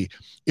me,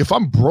 if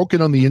I'm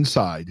broken on the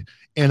inside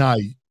and I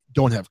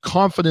don't have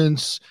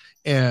confidence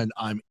and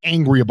I'm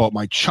angry about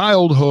my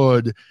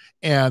childhood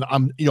and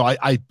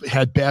I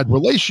had bad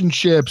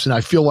relationships and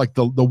I feel like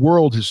the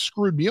world has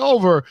screwed me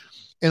over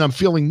and I'm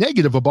feeling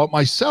negative about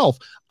myself,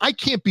 I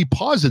can't be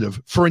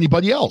positive for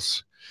anybody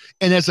else.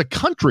 And as a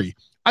country,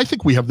 I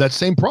think we have that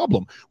same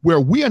problem where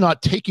we are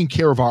not taking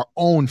care of our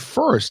own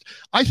first.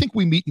 I think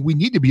we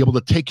need to be able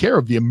to take care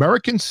of the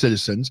American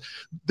citizens.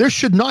 There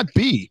should not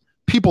be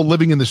people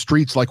living in the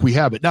streets like we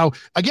have it. Now,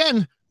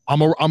 again,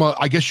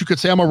 I guess you could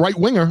say I'm a right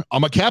winger.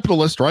 I'm a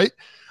capitalist, right?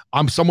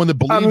 I'm someone that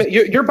believes.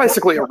 You're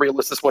basically a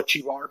realist is what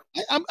you are.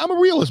 I'm a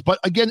realist, but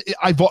again,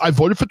 I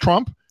voted for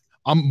Trump.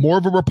 I'm more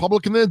of a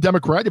Republican than a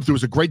Democrat. If there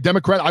was a great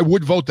Democrat, I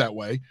would vote that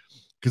way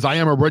because I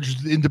am a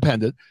registered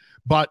independent.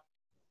 But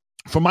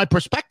from my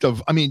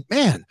perspective, I mean,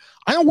 man,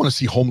 I don't want to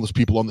see homeless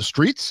people on the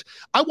streets.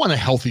 I want a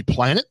healthy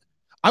planet.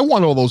 I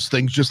want all those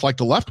things just like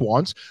the left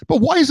wants.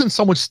 But why isn't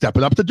someone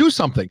stepping up to do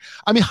something?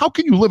 I mean, how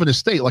can you live in a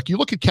state like you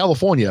look at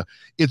California?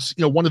 It's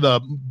one of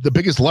the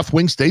biggest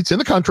left-wing states in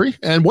the country,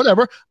 and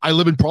whatever. I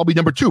live in probably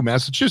number 2,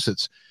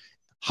 Massachusetts.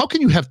 How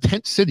can you have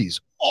tent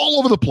cities all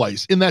over the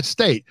place in that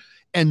state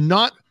and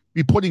not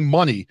be putting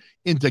money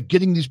into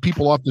getting these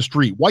people off the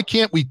street? Why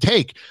can't we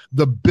take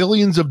the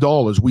billions of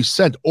dollars we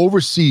sent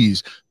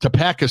overseas to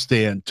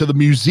Pakistan, to the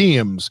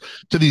museums,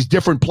 to these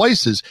different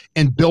places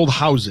and build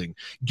housing,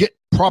 get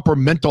proper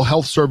mental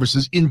health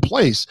services in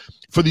place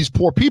for these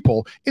poor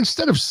people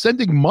instead of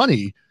sending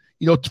money,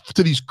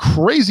 to these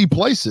crazy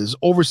places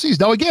overseas?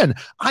 Now, again,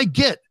 I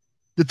get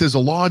that there's a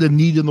lot of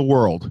need in the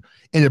world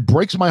and it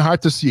breaks my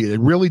heart to see it.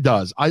 It really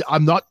does.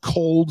 I'm not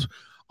cold.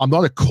 I'm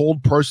not a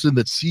cold person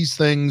that sees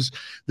things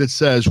that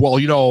says, well,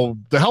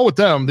 the hell with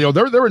them.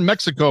 They're in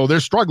Mexico. They're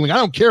struggling. I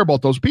don't care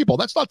about those people.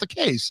 That's not the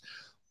case.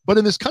 But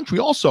in this country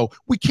also,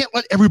 we can't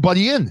let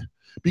everybody in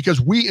because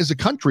we as a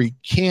country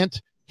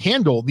can't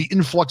handle the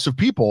influx of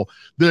people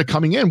that are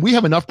coming in. We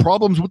have enough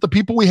problems with the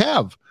people we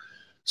have.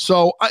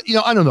 So, I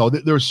don't know.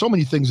 There are so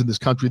many things in this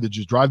country that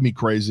just drive me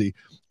crazy.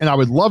 And I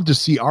would love to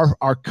see our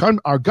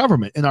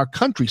government and our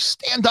country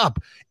stand up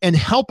and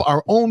help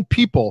our own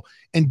people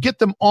and get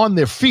them on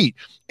their feet.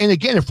 And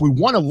again, if we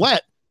want to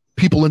let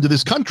people into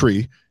this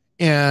country,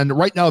 and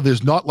right now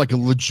there's not like a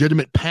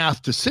legitimate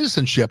path to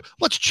citizenship,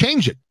 let's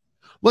change it.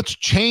 Let's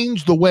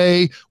change the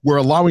way we're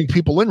allowing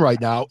people in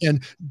right now.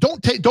 And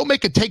don't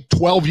make it take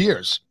 12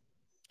 years.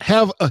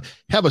 Have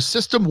a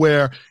system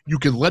where you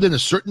can let in a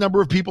certain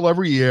number of people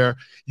every year.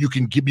 You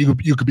can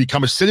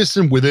become a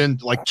citizen within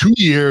like 2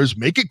 years.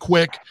 Make it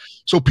quick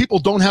so people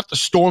don't have to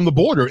storm the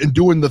border and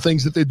doing the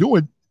things that they're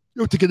doing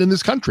to get in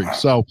this country.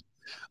 So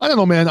I don't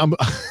know, man. I'm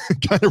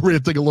kind of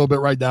ranting a little bit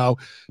right now,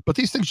 but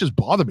these things just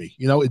bother me.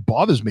 It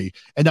bothers me.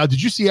 And now,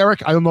 did you see,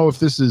 Eric? I don't know if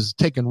this is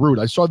taking root.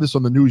 I saw this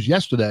on the news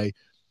yesterday.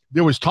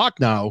 There was talk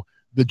now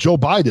that Joe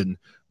Biden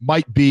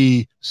might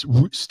be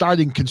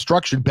starting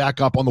construction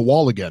back up on the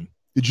wall again.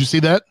 Did you see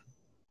that?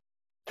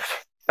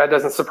 That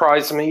doesn't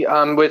surprise me.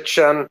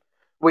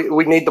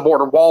 We need the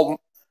border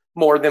wall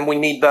more than we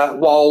need the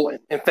wall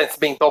and fence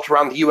being built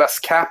around the U.S.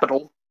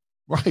 Capitol.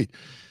 Right.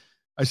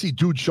 I see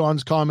dude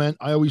Sean's comment.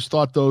 I always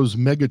thought those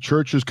mega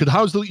churches could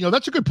house the,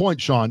 that's a good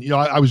point, Sean.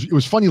 It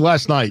was funny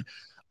last night.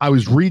 I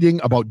was reading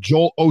about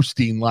Joel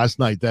Osteen last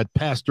night, that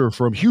pastor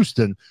from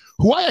Houston,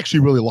 who I actually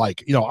really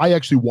like. I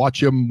actually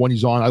watch him when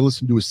he's on. I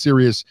listen to his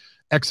Sirius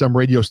XM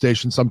radio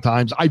station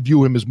sometimes. I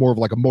view him as more of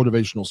like a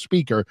motivational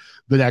speaker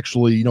than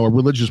actually, a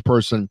religious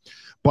person.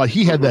 But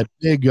he had that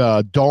big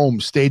dome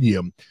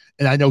stadium.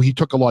 And I know he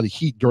took a lot of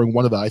heat during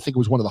I think it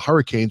was one of the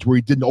hurricanes where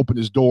he didn't open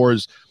his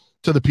doors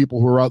to the people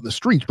who were out in the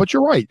streets. But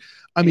you're right.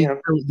 I mean,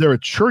 there are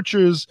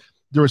churches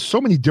there are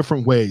so many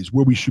different ways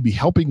where we should be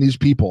helping these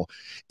people.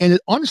 And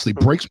it honestly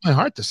breaks my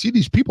heart to see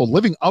these people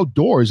living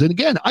outdoors. And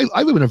again,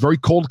 I live in a very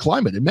cold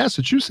climate. In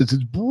Massachusetts,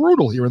 it's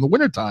brutal here in the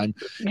wintertime.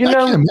 I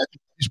can't imagine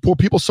these poor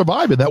people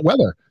survive in that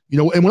weather,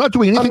 and we're not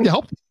doing anything to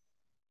help them.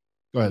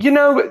 Go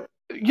ahead.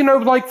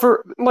 Like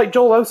for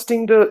Joel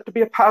Osteen to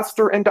be a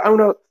pastor and to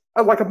own a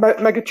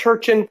mega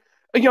church, and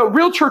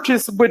real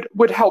churches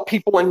would help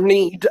people in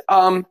need.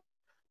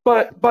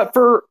 But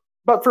for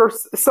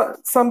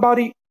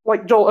somebody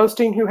like Joel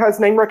Osteen, who has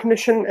name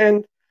recognition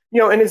and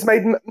has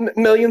made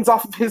millions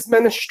off of his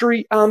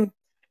ministry, and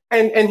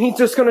he's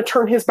just going to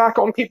turn his back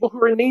on people who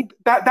are in need,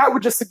 that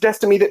would just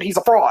suggest to me that he's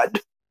a fraud.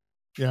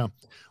 Yeah.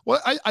 Well,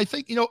 I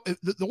think,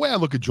 the way I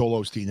look at Joel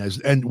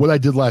Osteen and what I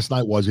did last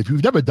night was, if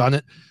you've never done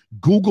it,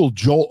 Google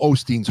Joel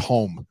Osteen's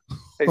home.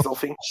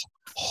 Hazeltine.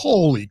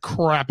 Holy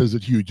crap, is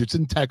it huge. It's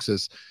in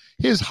Texas.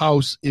 His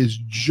house is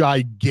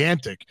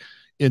gigantic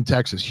in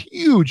Texas.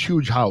 Huge,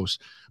 huge house.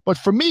 But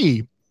for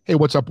me, hey,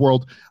 what's up,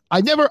 world?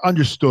 I never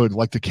understood,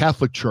 like, the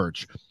Catholic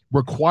Church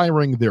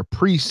requiring their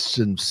priests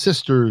and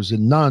sisters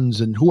and nuns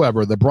and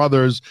whoever, the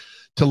brothers,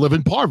 to live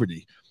in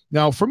poverty.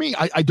 Now, for me,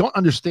 I don't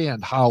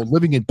understand how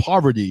living in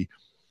poverty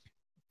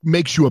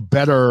makes you a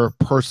better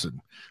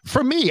person.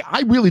 For me,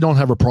 I really don't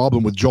have a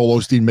problem with Joel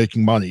Osteen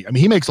making money. I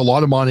mean, he makes a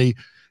lot of money.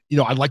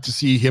 I'd like to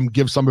see him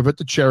give some of it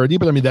to charity,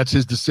 but I mean, that's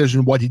his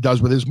decision, what he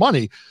does with his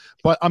money.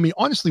 But I mean,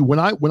 honestly, when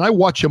I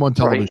watch him on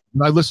television,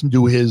 when I listen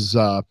to his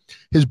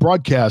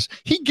broadcast,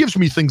 he gives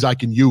me things I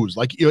can use.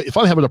 Like, if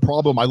I'm having a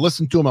problem, I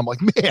listen to him. I'm like,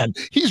 man,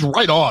 he's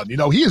right on.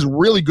 He is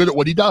really good at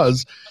what he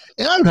does.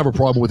 And I don't have a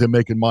problem with him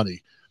making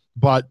money.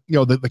 But,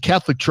 the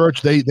Catholic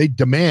Church, they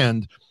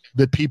demand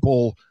that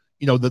people,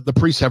 that the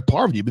priests have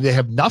poverty, but they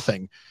have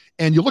nothing.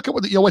 And you look at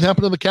what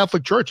happened in the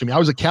Catholic Church. I mean, I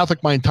was a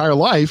Catholic my entire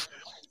life.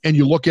 And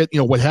you look at,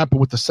 what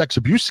happened with the sex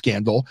abuse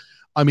scandal.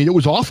 I mean, it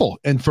was awful.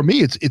 And for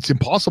me, it's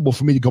impossible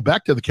for me to go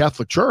back to the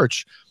Catholic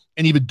Church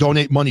and even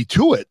donate money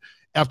to it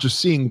after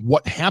seeing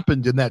what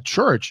happened in that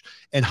church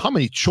and how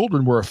many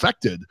children were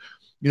affected.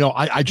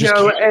 I just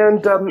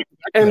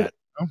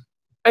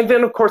and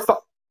then of course,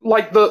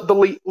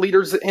 the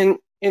leaders in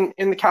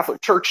the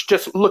Catholic Church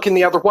just looking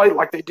the other way,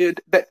 like they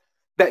did that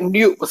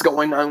knew it was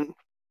going on.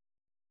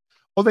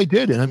 Well, they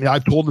did. And I mean,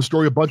 I've told the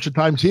story a bunch of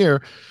times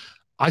here.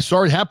 I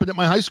saw it happen at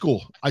my high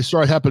school. I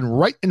saw it happen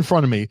right in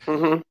front of me.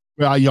 Mm-hmm.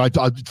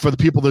 For the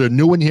people that are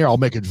new in here, I'll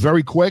make it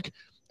very quick.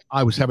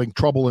 I was having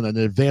trouble in an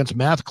advanced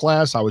math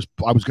class. I was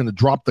going to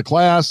drop the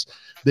class.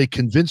 They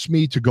convinced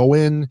me to go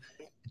in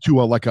to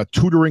a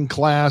tutoring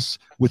class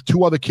with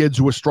two other kids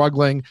who were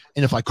struggling.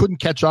 And if I couldn't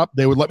catch up,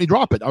 they would let me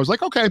drop it. I was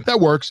like, okay, that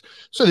works.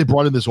 So they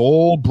brought in this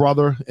old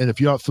brother. And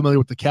if you're not familiar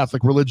with the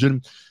Catholic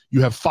religion,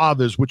 you have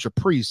fathers, which are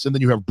priests. And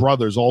then you have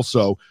brothers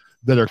also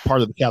that are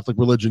part of the Catholic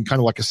religion, kind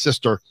of like a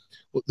sister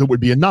that would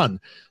be a nun.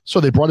 So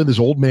they brought in this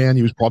old man.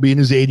 He was probably in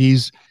his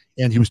 80s,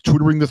 and he was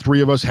tutoring the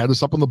three of us, had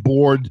us up on the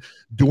board,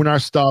 doing our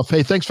stuff.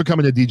 Hey, thanks for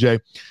coming in, DJ.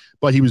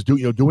 But he was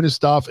doing his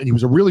stuff, and he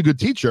was a really good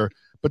teacher.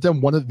 But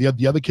then one of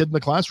the other kid in the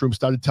classroom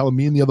started telling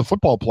me and the other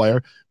football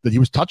player that he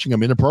was touching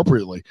him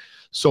inappropriately.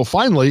 So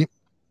finally,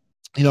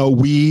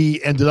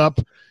 we ended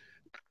up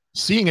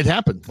seeing it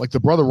happen. Like,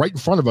 the brother right in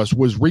front of us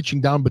was reaching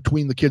down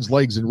between the kid's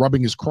legs and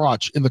rubbing his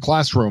crotch in the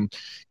classroom.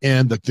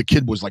 And the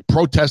kid was like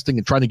protesting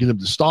and trying to get him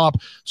to stop.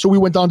 So we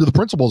went down to the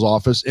principal's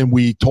office and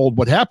we told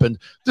what happened.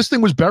 This thing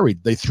was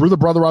buried. They threw the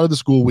brother out of the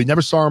school. We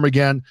never saw him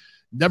again.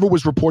 Never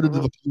was reported to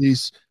the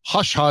police.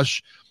 Hush,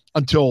 hush.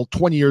 Until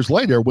 20 years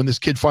later, when this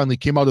kid finally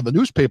came out of the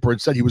newspaper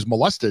and said he was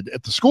molested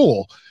at the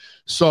school.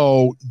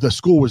 So the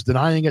school was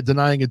denying it.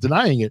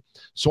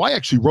 So I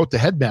actually wrote the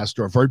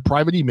headmaster a very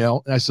private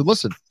email. And I said,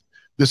 listen,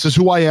 this is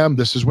who I am.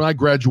 This is when I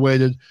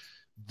graduated.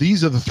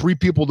 These are the three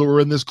people that were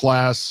in this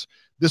class.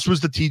 This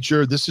was the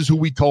teacher. This is who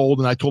we told.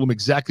 And I told him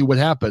exactly what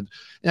happened.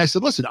 And I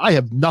said, listen, I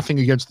have nothing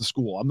against the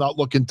school. I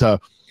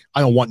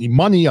don't want any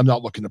money. I'm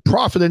not looking to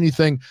profit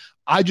anything.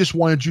 I just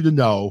wanted you to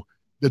know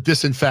that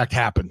this in fact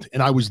happened.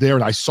 And I was there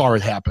and I saw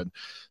it happen.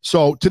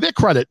 So to their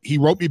credit, he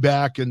wrote me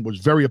back and was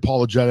very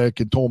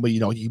apologetic and told me,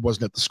 he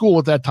wasn't at the school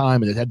at that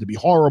time and it had to be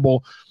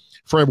horrible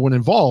for everyone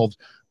involved.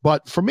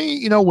 But for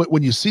me,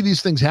 when you see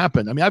these things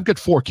happen, I mean, I've got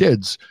 4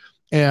 kids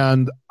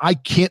and I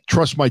can't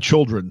trust my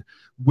children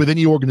with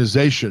any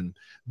organization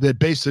that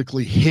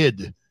basically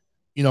hid,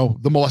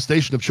 the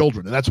molestation of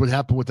children. And that's what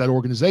happened with that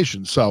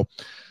organization. So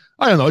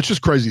I don't know. It's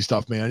just crazy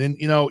stuff, man. And,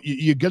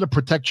 you got to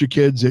protect your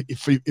kids.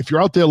 If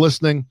you're out there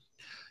listening,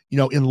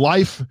 in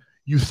life,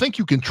 you think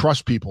you can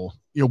trust people,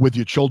 with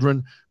your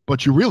children,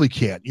 but you really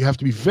can't. You have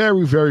to be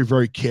very, very,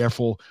 very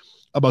careful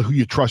about who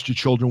you trust your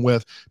children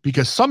with,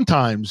 because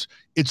sometimes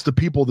it's the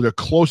people that are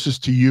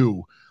closest to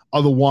you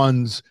are the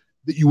ones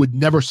that you would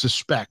never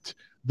suspect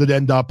that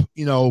end up,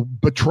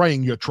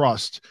 betraying your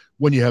trust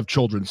when you have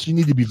children. So you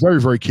need to be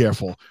very, very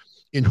careful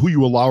in who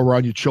you allow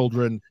around your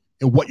children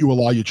and what you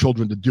allow your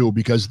children to do,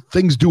 because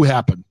things do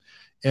happen.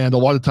 And a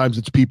lot of times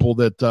it's people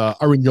that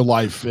are in your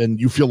life and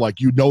you feel like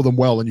you know them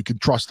well and you can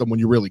trust them when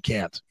you really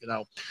can't,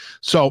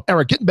 So,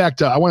 Eric, getting back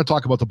to, I want to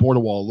talk about the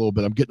border wall a little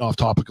bit. I'm getting off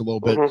topic a little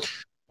bit.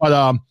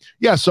 But,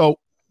 so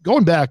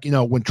going back,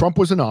 when Trump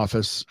was in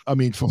office, I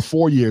mean, for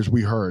 4 years,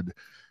 we heard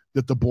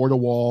that the border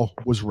wall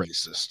was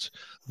racist.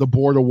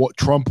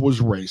 Trump was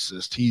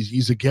racist.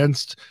 He's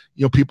against,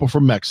 people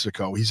from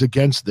Mexico. He's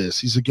against this.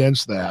 He's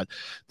against that.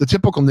 The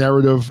typical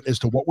narrative as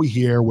to what we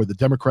hear, where the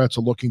Democrats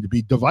are looking to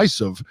be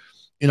divisive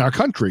in our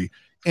country.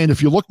 And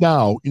if you look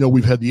now,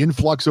 we've had the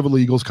influx of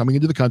illegals coming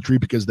into the country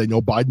because they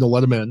know Biden will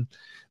let them in.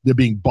 They're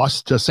being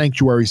bused to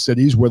sanctuary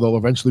cities where they'll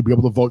eventually be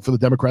able to vote for the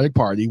Democratic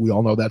Party. We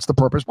all know that's the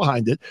purpose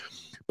behind it.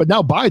 But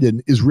now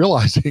Biden is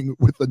realizing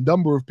with the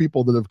number of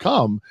people that have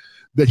come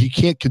that he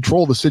can't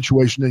control the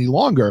situation any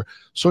longer.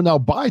 So now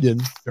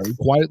Biden very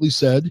quietly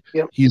said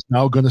he's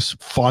now going to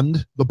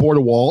fund the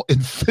border wall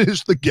and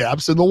finish the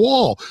gaps in the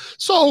wall.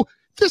 So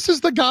this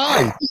is the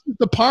guy. This is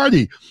the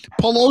party.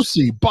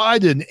 Pelosi,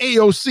 Biden,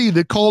 AOC,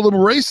 that called him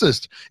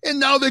racist. And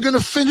now they're going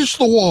to finish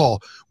the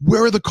wall.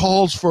 Where are the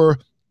calls for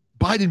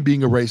Biden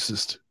being a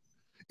racist?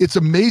 It's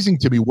amazing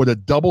to me what a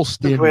double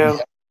standard we have in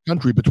the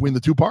country between the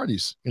two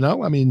parties.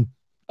 I mean,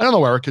 I don't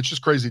know, Eric. It's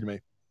just crazy to me.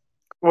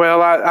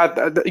 Well,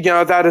 I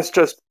that is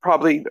just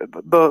probably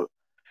the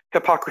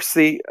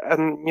hypocrisy,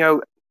 and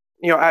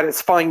at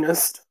its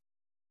finest.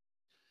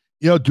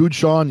 Dude,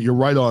 Sean, you're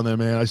right on there,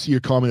 man. I see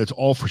your comment. It's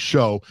all for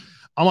show.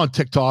 I'm on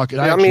TikTok,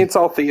 and it's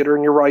all theater,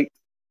 and you're right.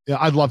 Yeah,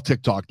 I love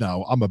TikTok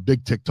now. I'm a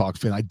big TikTok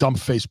fan. I dumped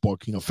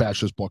Facebook,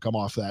 fascist book. I'm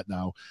off that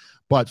now.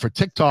 But for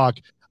TikTok,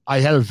 I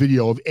had a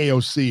video of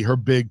AOC, her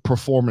big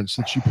performance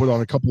that she put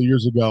on a couple of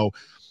years ago.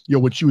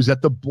 When she was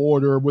at the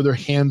border with her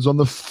hands on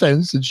the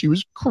fence and she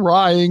was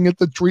crying at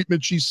the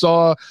treatment she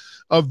saw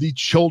of the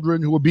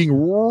children who were being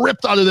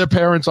ripped out of their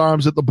parents'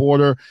 arms at the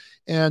border.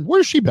 And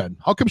where's she been?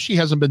 How come she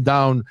hasn't been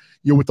down,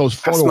 with those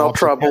photo ops? I smell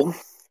trouble.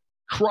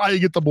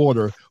 Crying at the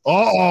border.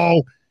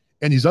 Oh,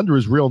 and he's under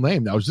his real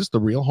name now. Is this the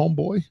real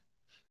Homeboy?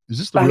 Is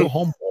this the real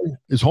Homeboy?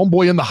 Is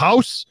Homeboy in the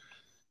house?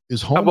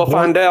 I will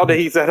find out.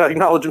 He's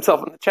acknowledge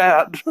himself in the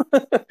chat.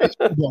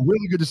 Well,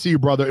 really good to see you,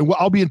 brother. And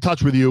I'll be in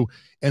touch with you.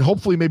 And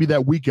hopefully maybe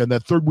that weekend,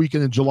 that third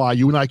weekend in July,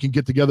 you and I can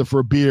get together for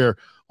a beer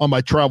on my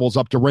travels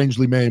up to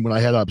Rangeley, Maine when I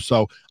head up.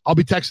 So I'll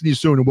be texting you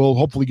soon and we'll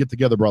hopefully get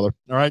together, brother.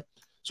 All right.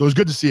 So it was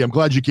good to see you. I'm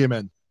glad you came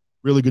in.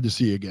 Really good to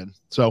see you again.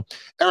 So,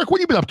 Eric, what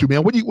have you been up to,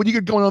 man? What do you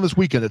got going on this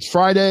weekend? It's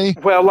Friday.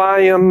 Well,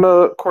 I am,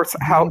 of course,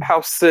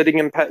 house sitting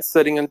and pet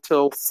sitting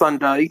until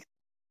Sunday.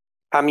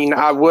 I mean,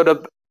 I would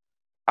have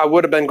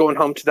been going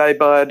home today,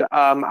 but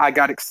I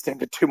got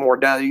extended 2 more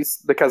days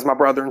because my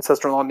brother and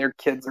sister-in-law and their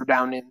kids are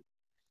down in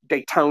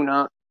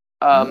Daytona.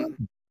 And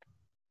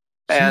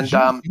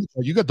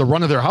you got the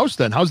run of their house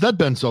then. How's that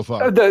been so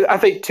far? I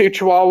think 2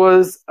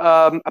 chihuahuas,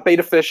 a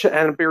betta fish,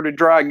 and a bearded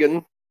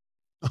dragon.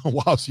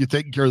 Oh, wow. So you're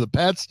taking care of the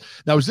pets.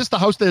 Now, is this the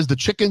house that has the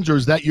chickens, or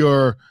is that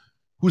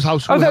whose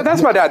house?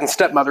 That's my dad and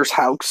stepmother's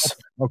house.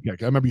 Okay.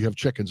 I remember you have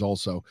chickens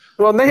also.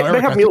 Well, they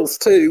have mules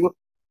too.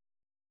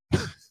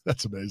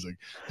 That's amazing.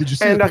 Did you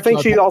see? And I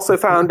think she also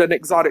found an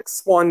exotic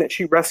swan that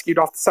she rescued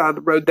off the side of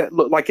the road that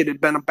looked like it had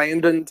been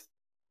abandoned.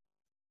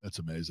 That's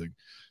amazing.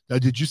 Now,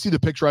 did you see the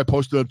picture I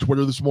posted on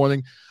Twitter this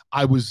morning?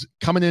 I was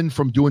coming in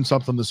from doing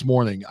something this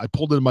morning. I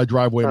pulled into my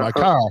driveway in my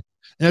car.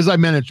 And as I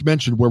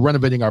mentioned, we're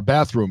renovating our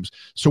bathrooms.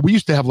 So we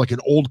used to have like an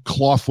old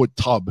clawfoot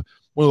tub,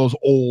 one of those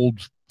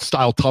old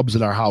style tubs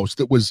in our house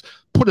that was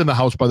put in the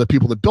house by the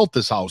people that built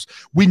this house.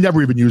 We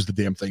never even used the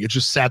damn thing. It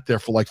just sat there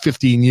for like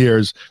 15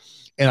 years.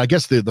 And I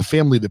guess the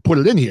family that put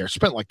it in here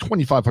spent like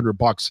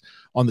 $2,500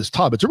 on this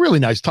tub. It's a really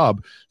nice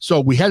tub. So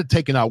we had it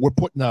taken out. We're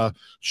putting a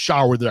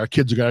shower that our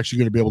kids are actually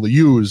going to be able to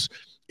use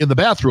in the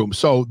bathroom.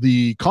 So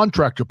the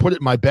contractor put it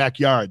in my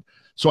backyard.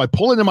 So I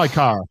pull into my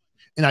car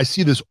and I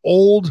see this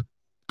old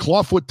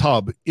clawfoot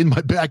tub in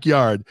my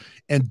backyard,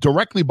 and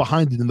directly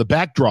behind it in the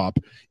backdrop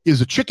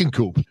is a chicken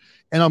coop.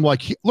 And I'm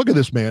like, look at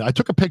this, man. I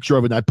took a picture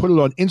of it and I put it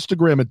on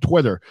Instagram and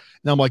Twitter.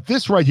 And I'm like,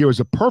 this right here is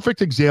a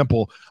perfect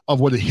example of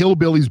what a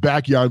hillbilly's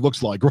backyard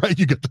looks like, right?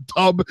 You get the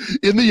tub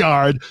in the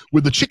yard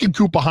with the chicken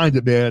coop behind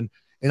it, man.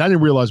 And I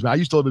didn't realize, man, I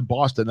used to live in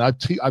Boston. And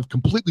I've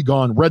completely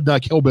gone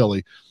redneck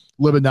hillbilly,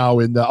 living now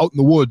out in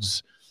the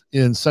woods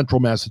in central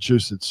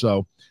Massachusetts.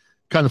 So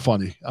kind of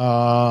funny.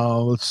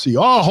 Let's see.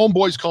 Oh,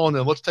 Homeboy's calling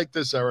in. Let's take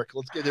this, Eric.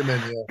 Let's get him in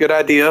here. Good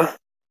idea.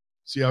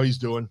 See how he's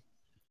doing.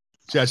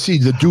 See, I see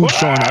the dude,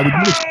 Sean. I would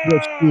miss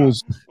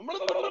schools. I'm going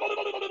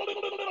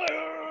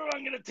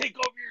to take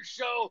over your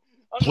show.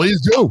 Please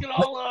do. It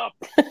all up.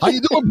 How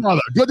you doing, brother?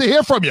 Good to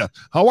hear from you.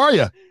 How are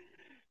you?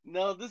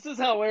 No, this is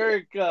how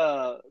Eric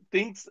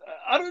thinks.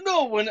 I don't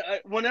know.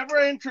 Whenever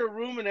I enter a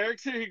room and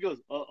Eric's here, he goes,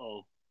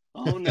 "Uh-oh.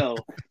 Oh, no."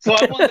 So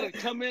I wanted to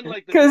come in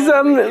like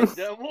the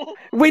devil.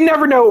 We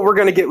never know what we're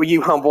going to get with you,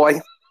 Homeboy.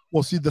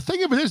 Well, see, the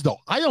thing of it is, though,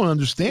 I don't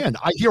understand.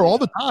 I hear all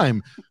the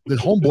time that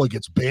Homeboy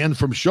gets banned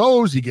from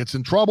shows. He gets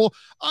in trouble.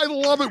 I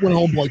love it when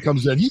Homeboy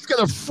comes in. He's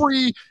got a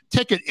free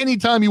ticket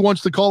anytime he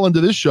wants to call into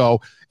this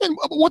show. And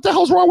what the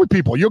hell's wrong with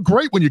people? You're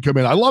great when you come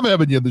in. I love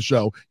having you in the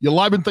show. You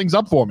liven things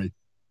up for me.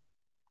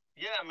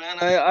 Yeah, man.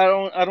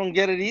 I don't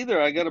get it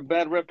either. I got a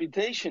bad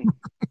reputation.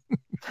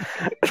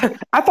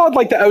 I thought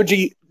like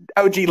the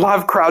OG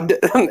live crowd,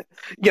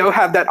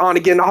 have that on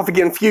again, off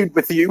again feud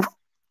with you.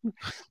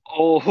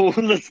 Oh,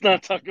 let's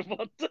not talk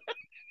about that.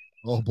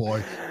 Oh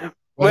boy.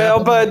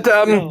 Well, but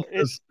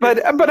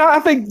I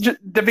think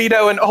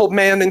DeVito and Old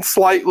Man and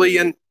Slightly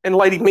and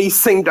Lady Me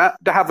seem to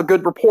have a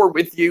good rapport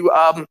with you.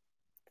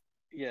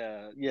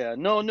 Yeah.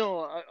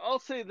 No. I'll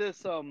say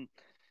this.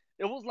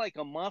 It was like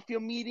a mafia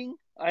meeting.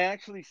 I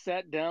actually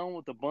sat down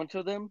with a bunch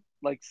of them,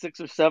 like 6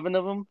 or 7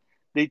 of them.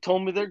 They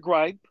told me their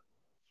gripe,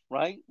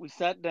 right? We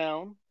sat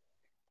down,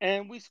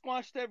 and we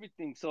squashed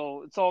everything.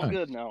 So it's all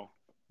good now.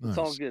 It's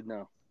all good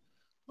now.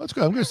 That's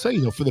good. I'm going to say,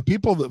 for the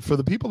people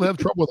that have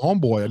trouble with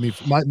Homeboy, I mean,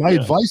 my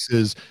advice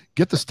is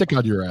get the stick out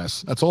of your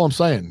ass. That's all I'm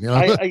saying.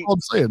 That's all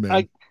I'm saying,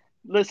 man.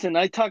 Listen,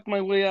 I talked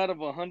my way out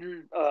of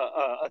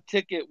a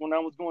ticket when I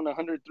was going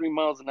 103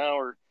 miles an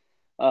hour.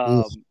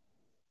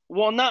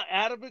 Well, not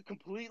out of it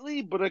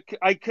completely, but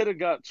I could have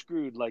got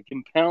screwed, like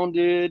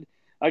impounded.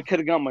 I could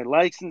have got my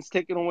license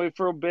taken away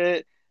for a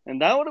bit,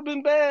 and that would have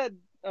been bad,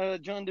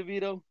 Jon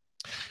DiVito.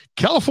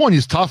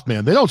 California's tough,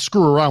 man. They don't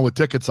screw around with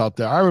tickets out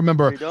there. I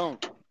remember they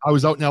don't. I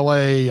was out in LA,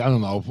 I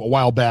don't know, a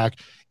while back,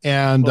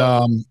 and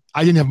I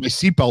didn't have my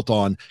seatbelt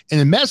on.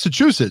 And in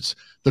Massachusetts,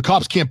 the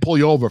cops can't pull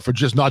you over for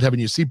just not having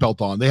your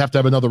seatbelt on. They have to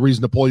have another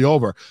reason to pull you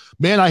over.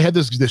 Man, I had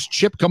this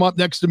chip come up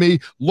next to me,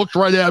 looked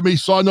right at me,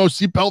 saw no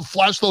seatbelt,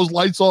 flashed those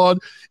lights on,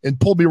 and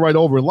pulled me right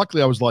over. And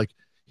luckily, I was like,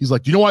 he's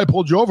like, do you know why I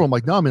pulled you over? I'm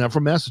like, no, man, I'm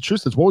from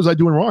Massachusetts. What was I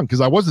doing wrong?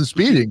 Because I wasn't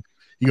speeding.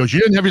 He goes,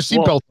 you didn't have your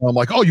seatbelt on. I'm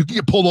like, oh, you can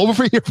get pulled over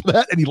for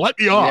that? And he let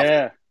me off.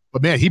 Yeah.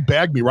 But man, he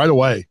bagged me right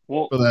away.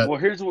 Well,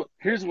 here's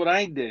what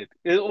I did.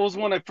 It was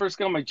when I first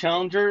got my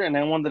Challenger, and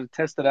I wanted to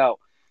test it out.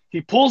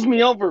 He pulls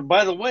me over.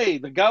 By the way,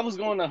 the guy was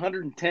going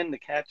 110 to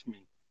catch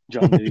me,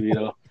 Jon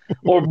DiVito,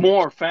 or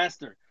more,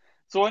 faster.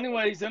 So,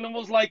 anyways, and it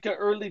was like an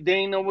early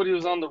day. Nobody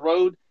was on the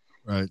road.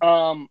 Right.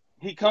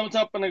 He comes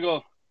up, and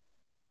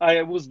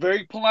I was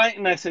very polite,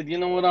 and I said, you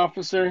know what,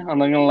 officer? I'm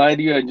not gonna lie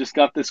to you. I just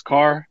got this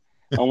car.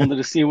 I wanted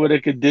to see what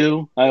it could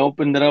do. I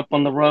opened it up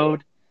on the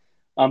road.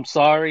 I'm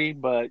sorry,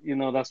 but,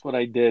 that's what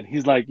I did.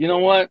 He's like, you know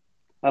what?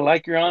 I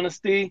like your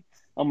honesty.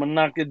 I'm going to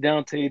knock it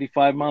down to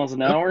 85 miles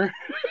an hour.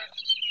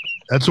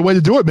 That's the way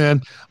to do it,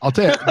 man. I'll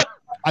tell you,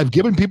 I've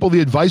given people the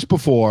advice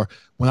before.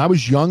 When I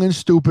was young and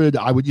stupid,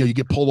 I would, you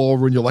get pulled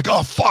over and you're like,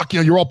 oh, fuck,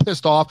 you're all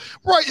pissed off.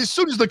 Right. As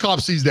soon as the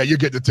cop sees that, you're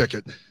getting a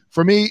ticket.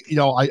 For me,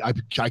 I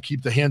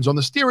keep the hands on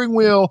the steering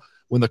wheel.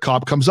 When the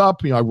cop comes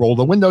up, I roll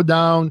the window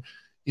down.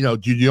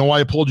 Do you know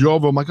why I pulled you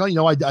over? I'm like,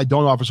 oh, I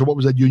don't, officer. What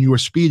was I doing? You were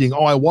speeding.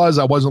 Oh, I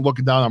wasn't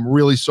looking down. I'm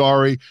really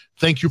sorry.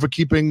 Thank you for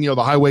keeping,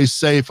 the highways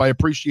safe. I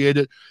appreciate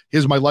it.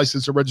 Here's my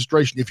license and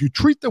registration. If you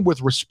treat them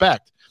with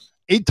respect,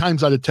 8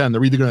 times out of 10,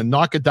 they're either going to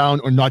knock it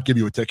down or not give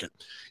you a ticket.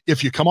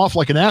 If you come off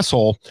like an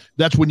asshole,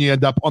 that's when you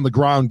end up on the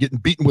ground getting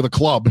beaten with a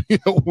club,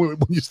 when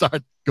you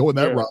start going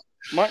that route.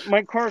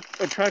 My car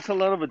attracts a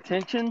lot of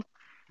attention.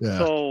 Yeah.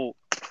 So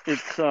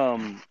it's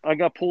I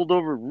got pulled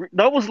over.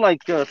 That was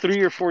like 3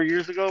 or 4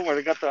 years ago where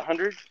I got the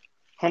 100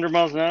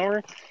 miles an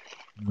hour.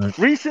 Right.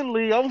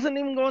 Recently, I wasn't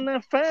even going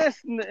that fast,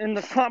 and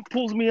the cop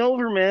pulls me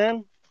over,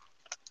 man.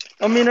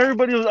 I mean, I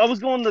was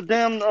going the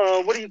damn,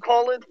 what do you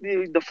call it?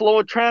 The flow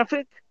of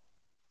traffic.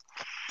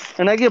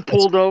 And I get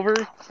pulled over,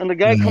 and the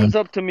guy comes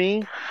up to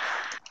me,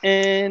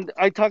 and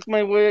I talk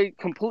my way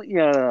completely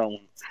out of that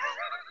one.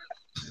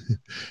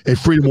 Hey,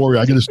 Freedom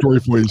Warrior, I got a story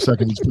for you in a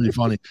second. It's pretty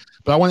funny.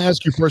 But I want to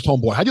ask you first,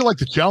 Homeboy, how do you like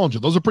the Challenger?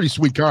 Those are pretty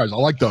sweet cars. I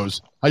like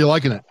those. How you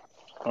liking it?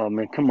 Oh,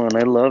 man, come on.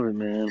 I love it,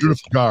 man.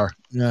 Beautiful car.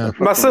 Yeah.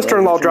 My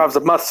sister-in-law drives a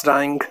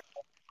Mustang.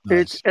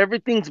 Nice.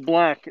 Everything's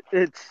black.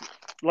 It's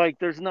like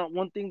there's not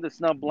one thing that's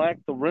not black.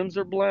 The rims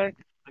are black.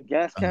 The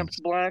gas cap's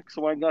black.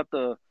 So I got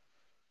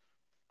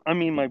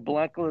my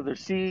black leather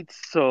seats.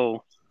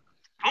 So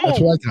that's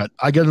what I got.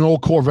 I got an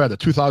old Corvette, a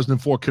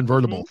 2004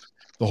 convertible. Mm-hmm.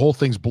 The whole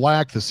thing's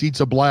black. The seats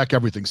are black.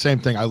 Everything. Same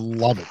thing. I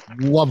love it.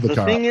 Love the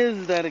car. The thing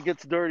is that it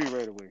gets dirty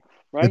right away,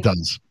 right? It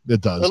does.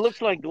 It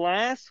looks like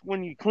glass.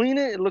 When you clean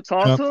it, it looks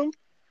awesome. Yep.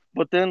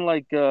 But then,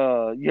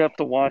 you have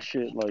to wash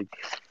it,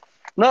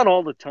 not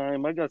all the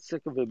time. I got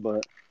sick of it,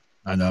 but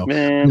I know.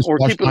 Man, or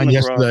keep it in the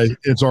yesterday. garage.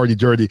 It's already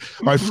dirty.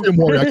 All right, Freedom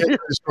Warrior, I got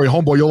this story.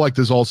 Homeboy, you'll like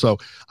this also.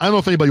 I don't know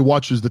if anybody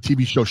watches the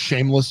TV show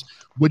Shameless.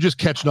 We're just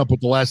catching up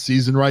with the last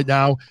season right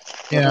now.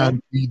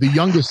 And the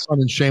youngest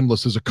son in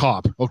Shameless is a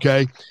cop,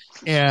 okay?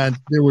 And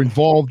they were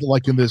involved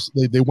in this.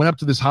 They went up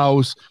to this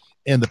house,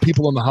 and the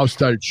people in the house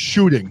started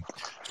shooting.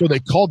 So they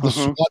called the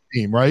SWAT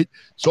team, right?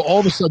 So all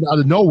of a sudden, out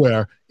of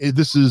nowhere,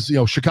 this is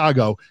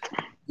Chicago.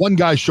 One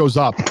guy shows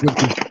up with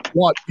his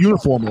SWAT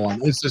uniform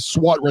on. It's a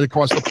SWAT right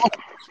across the front.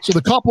 So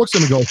the cop looks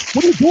at him and goes,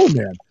 "What are you doing,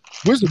 man?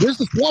 Where's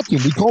the SWAT team?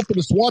 We called for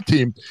the SWAT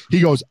team."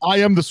 He goes, "I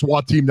am the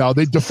SWAT team now."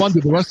 They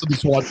defunded the rest of the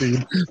SWAT team.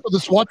 So the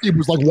SWAT team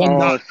was like one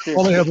guy.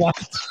 All they had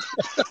left.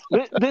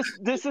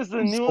 This is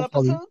the new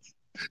episodes?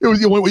 It was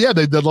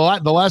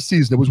the last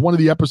season. It was one of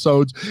the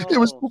episodes. It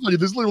was so funny.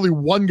 There's literally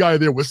one guy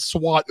there with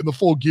SWAT and the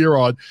full gear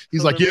on.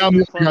 He's like, "Yeah, I'm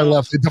the only guy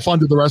left." They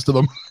defunded the rest of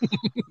them.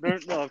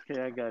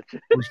 Okay, I got you.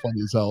 It was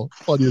funny as hell.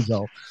 So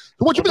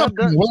what you been up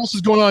to? What else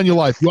is going on in your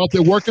life? You out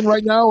there working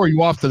right now, or are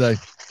you off today?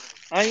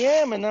 I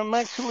am, and I'm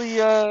actually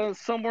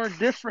somewhere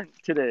different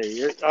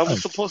today. I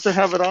was supposed to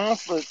have it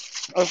off, but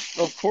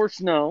of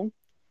course, no.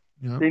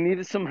 Yeah. They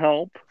needed some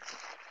help.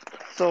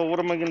 So what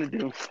am I going to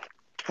do?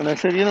 And I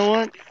said, you know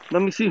what?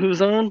 Let me see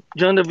who's on.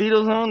 Jon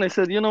DiVito's on. I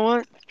said, you know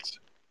what?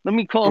 Let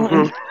me call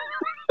him.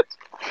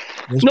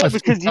 No,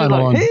 because you're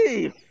like,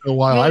 hey. A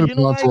while. I've been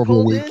on for over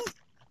a week.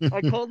 I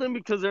called him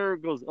because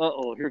Eric goes,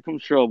 uh-oh, here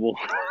comes trouble.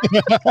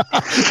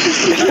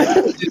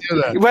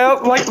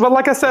 Well,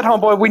 like I said,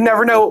 homeboy, we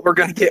never know what we're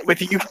going to get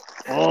with you.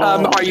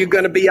 Are you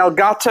going to be El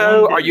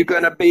Gato? Are you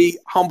going to be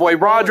Homeboy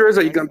Rogers?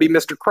 Are you going to be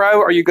Mr.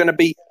 Crow? Are you going to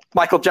be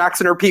Michael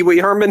Jackson or Pee Wee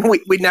Herman?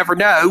 We never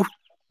know.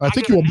 I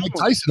think you were Mike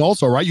Tyson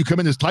also, right? You come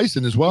in as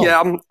Tyson as well.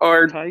 Yeah,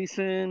 or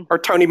Tyson. Or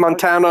Tony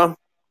Montana.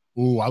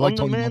 Ooh, I like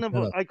Tony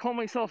Montana. I call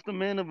myself the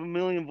man of a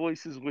million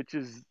voices, which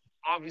is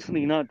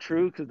obviously not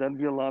true because that'd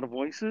be a lot of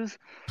voices.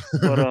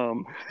 But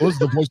those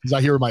are the voices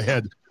I hear in my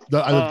head.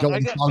 I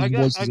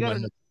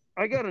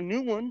got a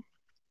new one.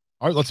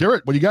 All right, let's hear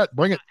it. What do you got?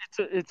 Bring it.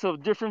 It's a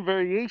different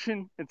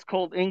variation. It's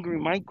called Angry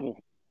Michael.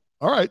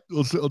 All right,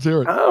 let's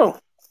hear it. Oh.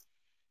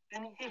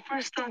 And he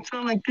first starts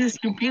out like this.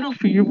 You're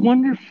beautiful. You're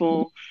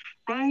wonderful,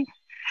 right?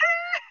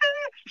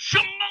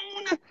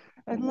 Shimon,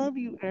 I love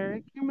you,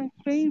 Eric. You're my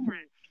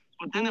favorite.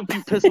 But then if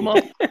you piss him off,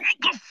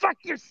 go fuck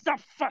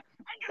yourself. I'm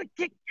gonna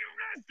kick your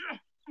ass.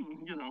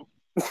 You know.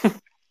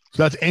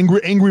 So that's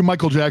angry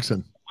Michael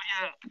Jackson.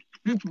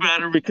 Yeah, it's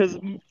better because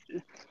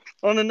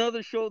on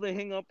another show they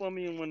hang up on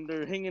me, and when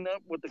they're hanging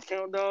up with the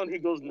countdown, he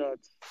goes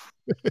nuts.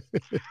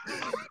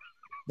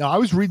 Now, I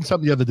was reading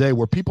something the other day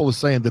where people are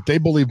saying that they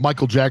believe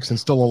Michael Jackson's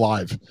still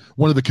alive.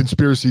 One of the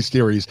conspiracy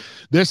theories.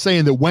 They're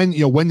saying that when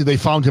they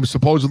found him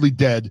supposedly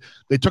dead,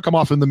 they took him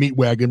off in the meat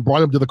wagon,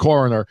 brought him to the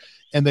coroner,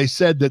 and they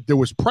said that there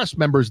was press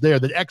members there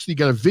that actually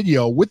got a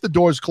video with the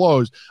doors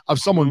closed of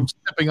someone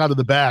stepping out of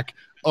the back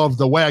of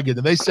the wagon.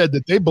 And they said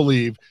that they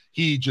believe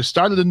he just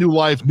started a new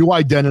life, new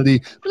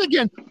identity. But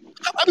again,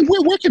 I mean,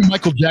 where can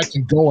Michael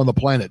Jackson go on the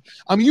planet?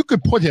 I mean, you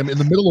could put him in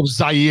the middle of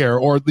Zaire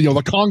or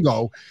the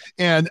Congo,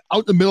 and out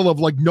in the middle of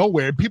like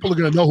nowhere, people are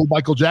going to know who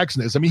Michael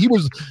Jackson is. I mean, he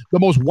was the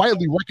most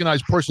widely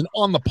recognized person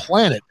on the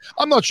planet.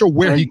 I'm not sure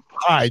where he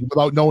died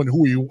without knowing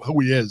who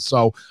he is.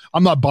 So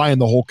I'm not buying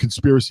the whole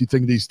conspiracy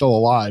thing that he's still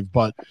alive.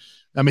 But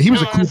I mean, he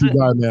was a creepy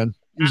guy, man.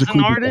 He was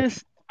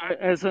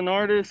as an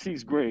artist,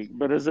 he's great.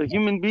 But as a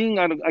human being,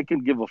 I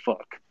could give a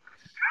fuck.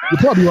 You're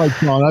probably right,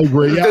 John. I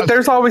agree. Yeah.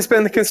 There's always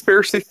been the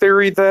conspiracy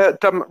theory that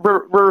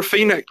River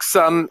Phoenix,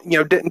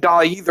 didn't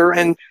die either,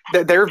 and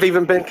that there have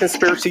even been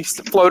conspiracies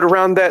float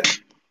around that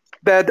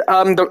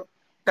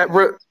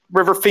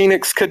River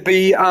Phoenix could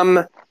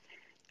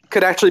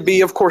actually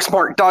be, of course,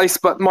 Mark Dice,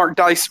 but Mark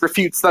Dice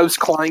refutes those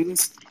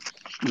claims.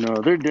 No,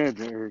 they're dead,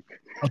 Eric.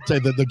 I'll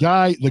tell you the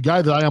guy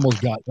that I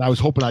almost got, I was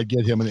hoping I'd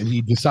get him, and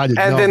he decided.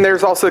 And then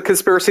there's also a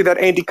conspiracy that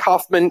Andy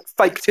Kaufman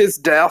faked his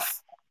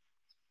death.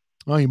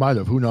 Oh, he might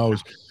have. Who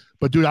knows?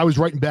 But, dude, I was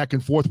writing back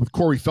and forth with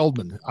Corey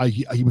Feldman.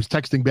 He was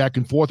texting back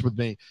and forth with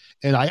me,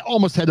 and I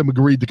almost had him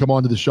agreed to come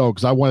on to the show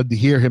because I wanted to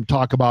hear him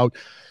talk about,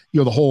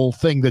 the whole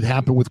thing that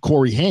happened with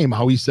Corey Haim,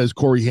 how he says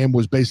Corey Haim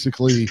was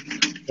basically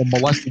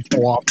molested so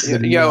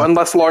often.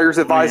 Unless lawyers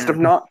advised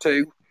him not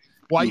to.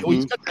 Well,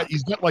 he's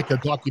got like a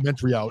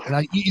documentary out,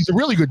 and he's a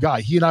really good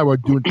guy. He and I were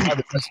doing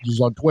private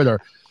messages on Twitter.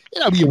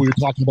 We were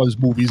talking about his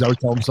movies. I was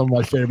telling him some of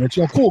my favorites.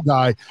 Cool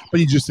guy. But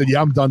he just said,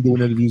 yeah, I'm done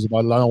doing interviews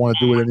about it. I don't want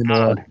to do it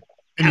anymore.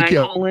 Can I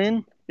call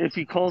in if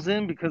he calls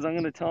in? Because I'm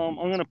going to tell him,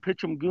 I'm going to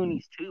pitch him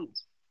Goonies too.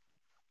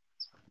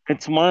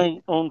 It's my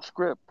own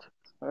script.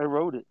 I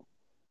wrote it.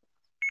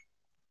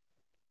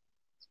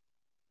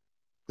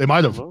 They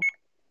might have. Hello?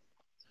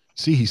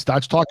 See, he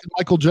starts talking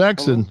Michael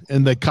Jackson,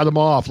 and they cut him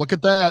off. Look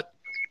at that.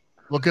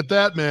 Look at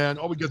that, man.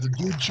 Oh, we got the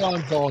dude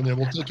Sean calling in.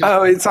 We'll take it.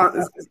 Oh, it's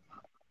on.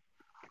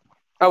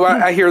 Oh,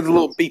 I hear the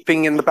little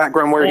beeping in the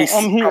background where he's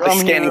probably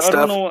scanning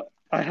stuff.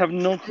 I have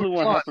no clue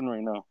what happened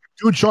right now.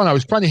 Dude, Sean, I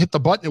was trying to hit the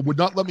button. It would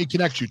not let me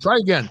connect you. Try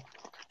again.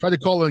 Try to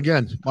call in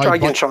again. Try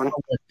again, Sean.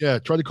 Yeah,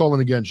 try to call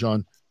in again,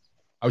 Sean.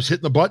 I was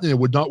hitting the button. And it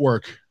would not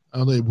work. I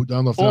don't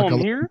know if I'm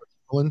here?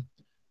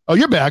 Oh,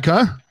 you're back,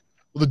 huh?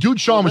 Well, the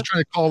dude Sean was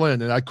trying to call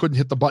in, and I couldn't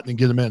hit the button and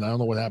get him in. I don't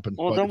know what happened.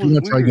 Well, but if you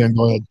want to try again,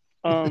 go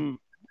ahead.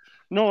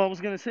 No, I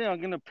was going to say I'm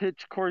going to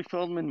pitch Corey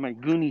Feldman my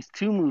Goonies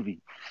 2 movie.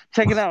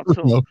 Check it out.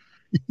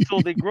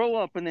 So they grow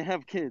up and they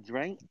have kids,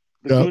 right?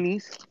 The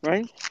Goonies,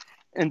 right?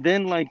 And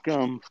then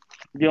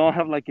they all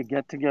have like a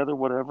get together,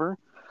 whatever.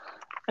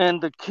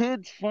 And the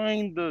kids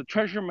find the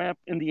treasure map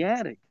in the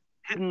attic,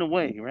 hidden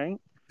away, right?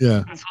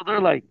 Yeah. And so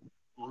they're like,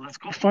 well, let's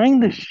go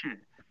find this shit.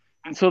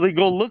 And so they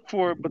go look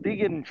for it, but they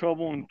get in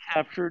trouble and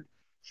captured.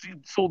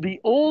 So the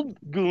old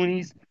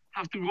Goonies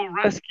have to go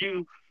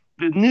rescue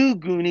the new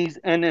Goonies,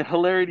 and then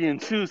hilarity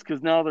ensues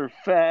because now they're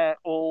fat,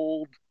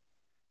 old.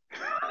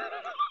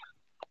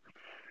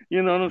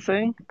 You know what I'm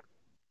saying?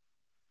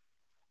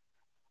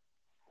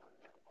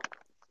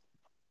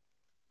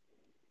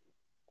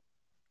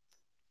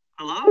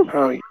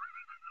 Hello?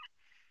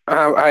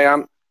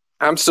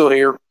 I'm still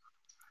here.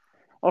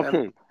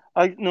 Okay.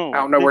 I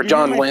don't know where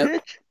John went.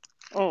 Pitch?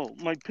 Oh,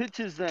 my pitch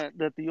is that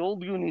the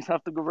old Goonies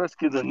have to go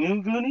rescue the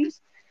new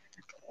Goonies,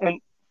 and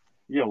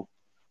yo.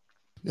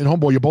 And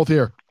Homeboy, you're both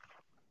here.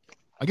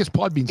 I guess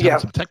Podbean's having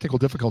some technical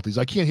difficulties.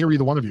 I can't hear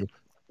either one of you.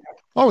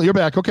 Oh, you're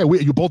back. Okay,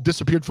 you both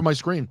disappeared from my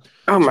screen.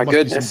 Oh, my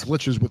goodness. Some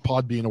glitches with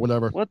Podbean or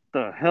whatever. What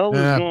the hell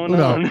is going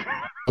on?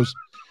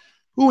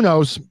 Who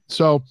knows?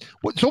 So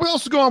what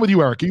else is going on with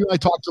you, Eric? You and I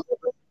talked a little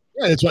bit.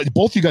 Yeah, it's like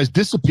both you guys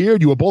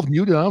disappeared. You were both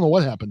muted. I don't know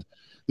what happened.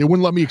 They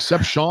wouldn't let me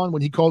accept Sean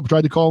when he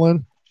tried to call in.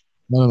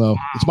 I don't know.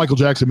 It's Michael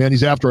Jackson, man.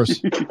 He's after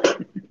us.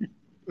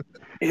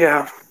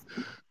 Yeah.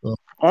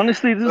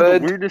 Honestly, this is the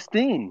weirdest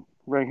thing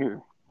right here.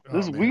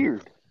 This is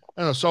weird.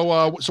 I don't know. So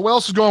what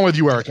else is going on with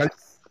you, Eric?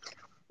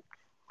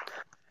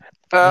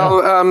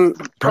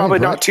 Probably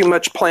not too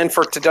much planned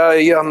for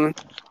today.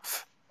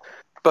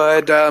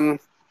 But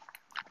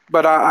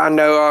I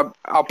know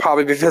I'll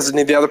probably be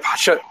visiting the other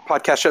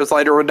podcast shows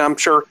later, and I'm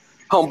sure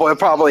Homeboy will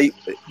probably,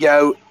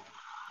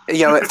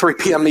 at 3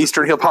 p.m.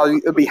 Eastern, he'll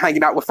probably be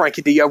hanging out with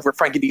Frankie D over at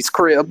Frankie D's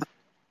crib.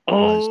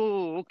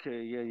 Oh,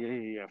 okay.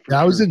 Yeah.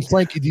 I was in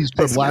Frankie D's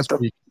crib last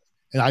week,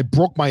 and I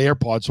broke my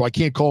AirPods, so I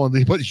can't call on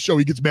anybody's show.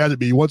 He gets mad at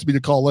me. He wants me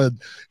to call in,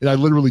 and I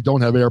literally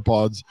don't have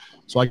AirPods,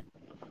 so I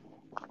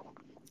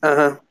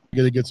got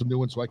to get some new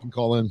ones so I can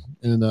call in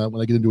and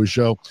when I get into a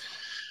show.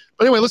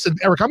 But anyway, listen,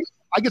 Eric,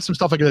 I get some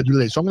stuff I got to do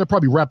today, so I'm going to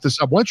probably wrap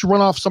this up. Why don't you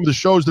run off some of the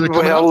shows that are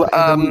coming up,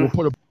 and then we'll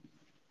put a...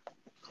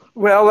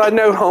 Well, I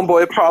know Homeboy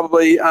will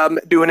probably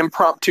do an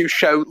impromptu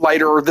show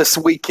later this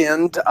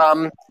weekend.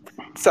 But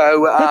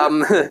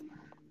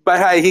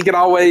hey, he can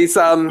always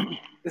sing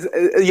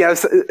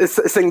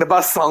the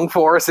bus song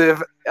for us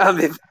if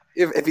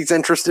he's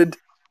interested.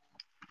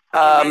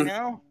 Right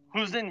now,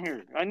 who's in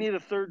here? I need a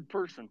third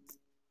person.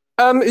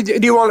 Do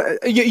you want?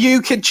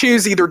 You could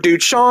choose either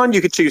Dude Sean,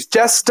 you could choose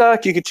Jess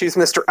Stuck, you could choose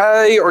Mr.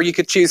 A, or you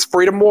could choose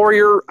Freedom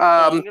Warrior.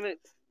 I'm gonna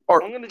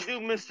do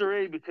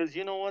Mr. A because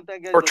you know what,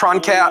 that guy. Or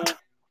Tron Cat.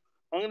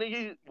 I'm gonna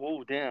use.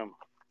 Whoa, damn.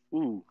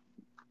 Ooh.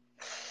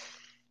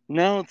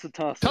 Now it's a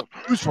toss up.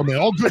 Choose from it.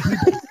 All good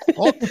people.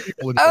 All good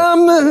people.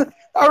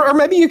 Or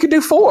maybe you could do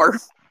 4.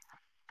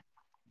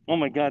 Oh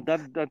my God,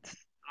 that's.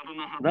 I don't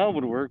know how that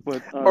would work,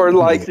 but or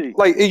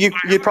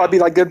you'd probably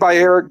be like goodbye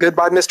Eric,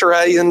 goodbye Mr.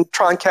 A, and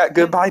Tron Cat,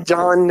 goodbye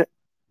John.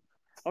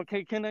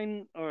 Okay, can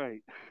I? All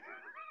right,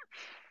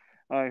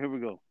 here we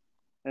go.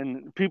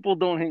 And people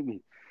don't hate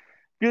me.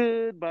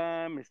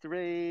 Goodbye, Mr.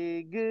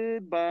 A.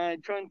 Goodbye,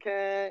 Tron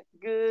Cat.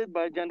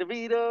 Goodbye, Jon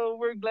DiVito.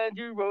 We're glad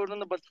you rode on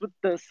the bus with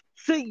us.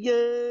 See ya.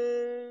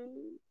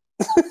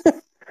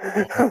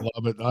 I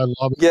love it.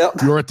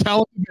 Yep. You're a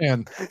talented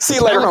man. See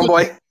you later,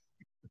 Homeboy.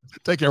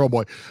 Take care,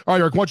 Homeboy. All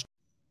right, Eric, watch.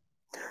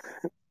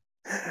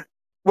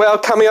 Well,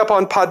 coming up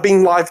on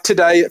Podbean Live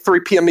today at 3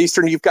 p.m.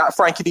 Eastern, you've got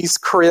Frankie D's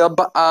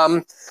Crib.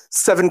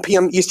 7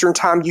 p.m. Eastern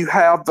time, you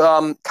have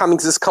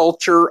Cummings'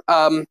 Culture.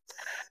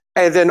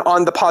 And then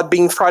on the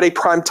Podbean Friday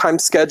primetime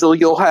schedule,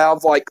 you'll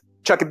have like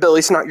Chuck and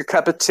Billy's Not Your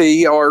Cup of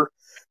Tea, or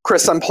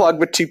Chris Unplugged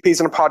with 2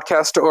 Ps in a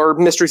Podcast, or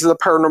Mysteries of the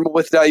Paranormal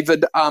with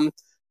David. And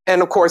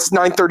of course,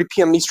 9:30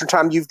 p.m. Eastern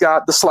time, you've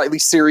got the Slightly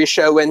Serious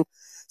Show. And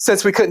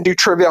since we couldn't do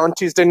trivia on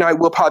Tuesday night,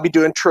 we'll probably be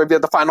doing trivia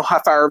the final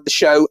half hour of the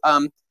show.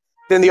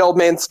 Then the old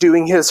man's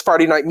doing his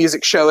Friday night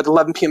music show at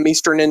 11 p.m.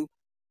 Eastern,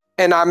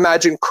 and I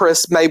imagine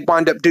Chris may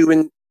wind up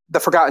doing the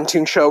Forgotten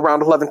Tune show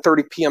around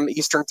 11:30 p.m.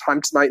 Eastern time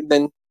tonight. And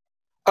then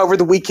over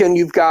the weekend,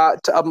 you've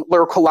got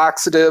Lyrical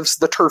Laxatives,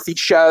 the Turfy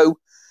Show,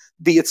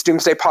 the It's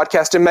Doomsday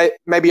podcast, and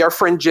maybe our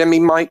friend Jimmy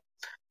might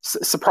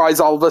surprise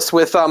all of us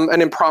with an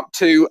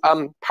impromptu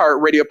pirate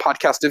radio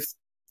podcast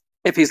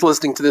if he's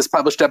listening to this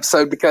published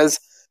episode, because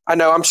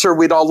I'm sure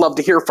we'd all love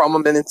to hear from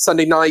him. And then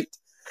Sunday night,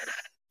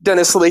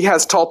 Dennis Lee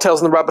has Tall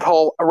Tales in the Rabbit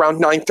Hole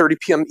around 9:30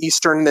 p.m.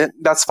 Eastern.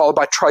 That's followed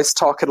by Trice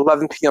Talk at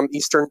 11 p.m.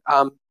 Eastern.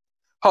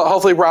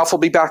 Hopefully Ralph will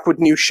be back with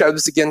new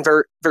shows again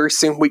very, very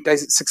soon,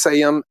 weekdays at 6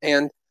 a.m.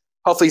 And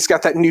hopefully he's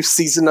got that new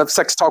season of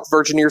Sex Talk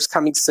Virgin Ears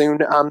coming soon.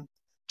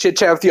 Chit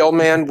Chat with the Old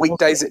Man,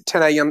 weekdays at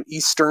 10 a.m.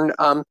 Eastern.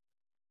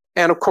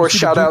 And of course,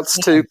 shout outs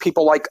to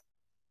people like,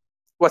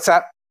 what's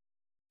that?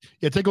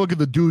 Yeah, take a look at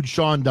the dude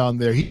Sean down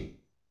there. He's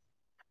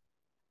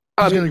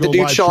going to go the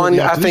dude live Sean,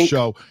 after I think, this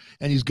show,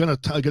 and he's going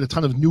to get a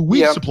ton of new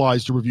weed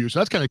supplies to review. So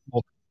that's kind of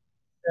cool.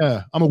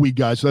 Yeah, I'm a weed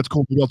guy, so that's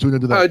cool. Maybe I'll tune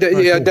into that.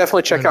 Cool.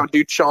 Definitely check out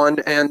Dude Sean,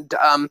 and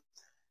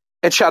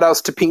shout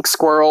outs to Pink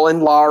Squirrel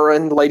and Lara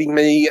and Lady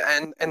Me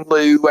and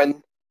Lou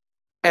and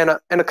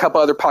a couple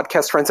other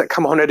podcast friends that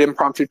come on at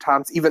impromptu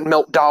times, even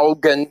Milk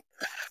Dog and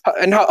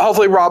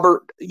hopefully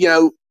Robert,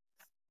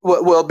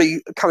 will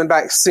be coming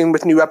back soon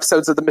with new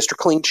episodes of the Mr.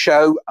 Clean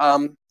Show.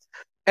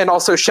 And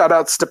also shout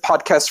outs to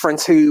podcast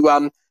friends who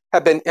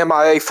have been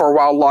MIA for a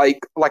while,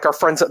 like our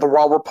friends at the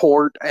Raw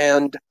Report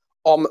and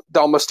the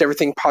Almost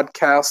Everything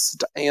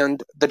podcast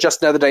and the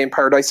Just Another Day in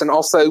Paradise. And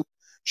also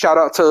shout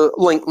out to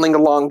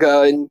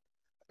Lingalonga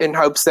in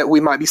hopes that we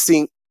might be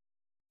seeing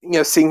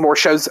more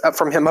shows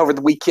from him over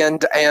the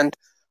weekend. And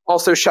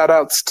also shout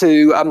outs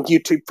to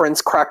YouTube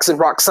friends Cracks and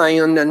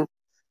Roxanne, and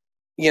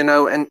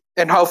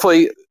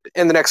hopefully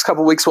in the next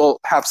couple of weeks we'll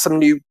have some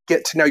new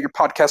get to know your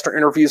podcaster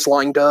interviews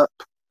lined up.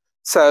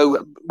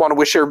 So want to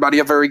wish everybody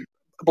a very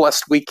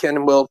blessed weekend,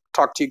 and we'll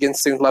talk to you again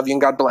soon. Love you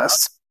and God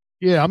bless.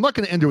 Yeah, I'm not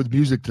going to end it with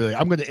music today.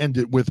 I'm going to end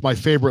it with my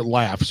favorite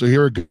laugh. So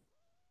here it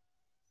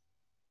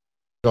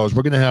goes.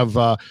 We're going to have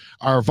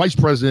our vice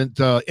president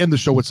end the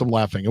show with some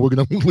laughing, and we're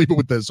going to leave it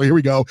with this. So here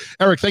we go.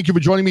 Eric, thank you for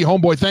joining me.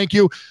 Homeboy, thank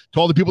you to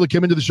all the people that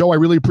came into the show. I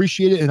really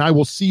appreciate it, and I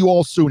will see you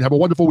all soon. Have a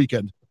wonderful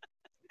weekend.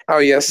 Oh,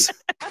 yes.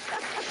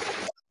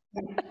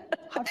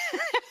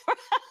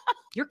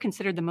 You're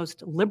considered the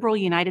most liberal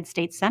United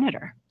States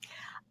senator.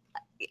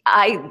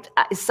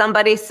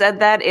 Somebody said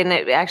that, and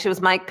it actually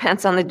was Mike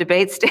Pence on the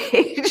debate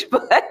stage.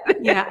 But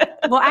yeah,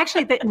 well,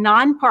 actually, the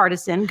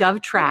nonpartisan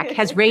GovTrack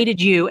has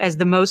rated you as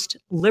the most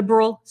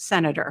liberal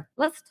senator.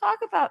 Let's talk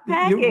about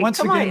packing. You once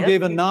again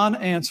gave a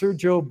non-answer.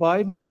 Joe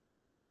Biden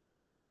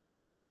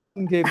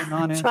gave a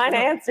non-answer. Trying to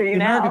answer you the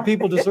now. American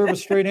people deserve a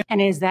straight answer.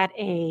 And is that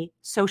a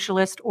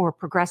socialist or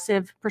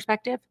progressive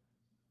perspective?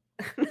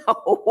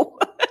 No.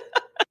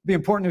 It'd be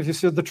important if you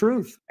said the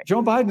truth.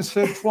 Joe Biden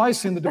said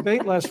twice in the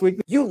debate last week.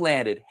 You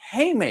landed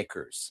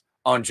haymakers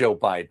on Joe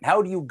Biden.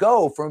 How do you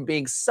go from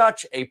being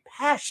such a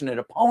passionate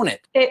opponent?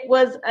 It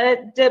was a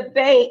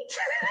debate.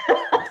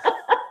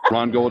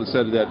 Ron Gold has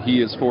said that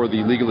he is for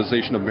the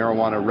legalization of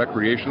marijuana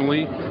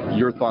recreationally.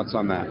 Your thoughts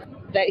on that?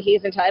 That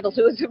he's entitled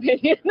to his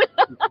opinion.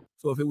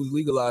 So if it was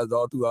legalized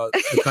all throughout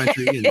the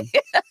country and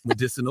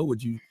medicinal,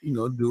 would you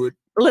do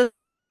it?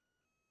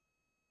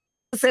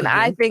 Listen,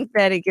 I think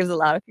that it gives a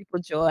lot of people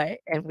joy,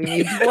 and we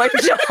need more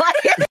joy.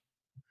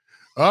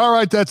 All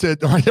right, that's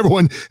it. All right,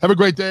 everyone, have a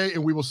great day,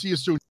 and we will see you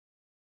soon.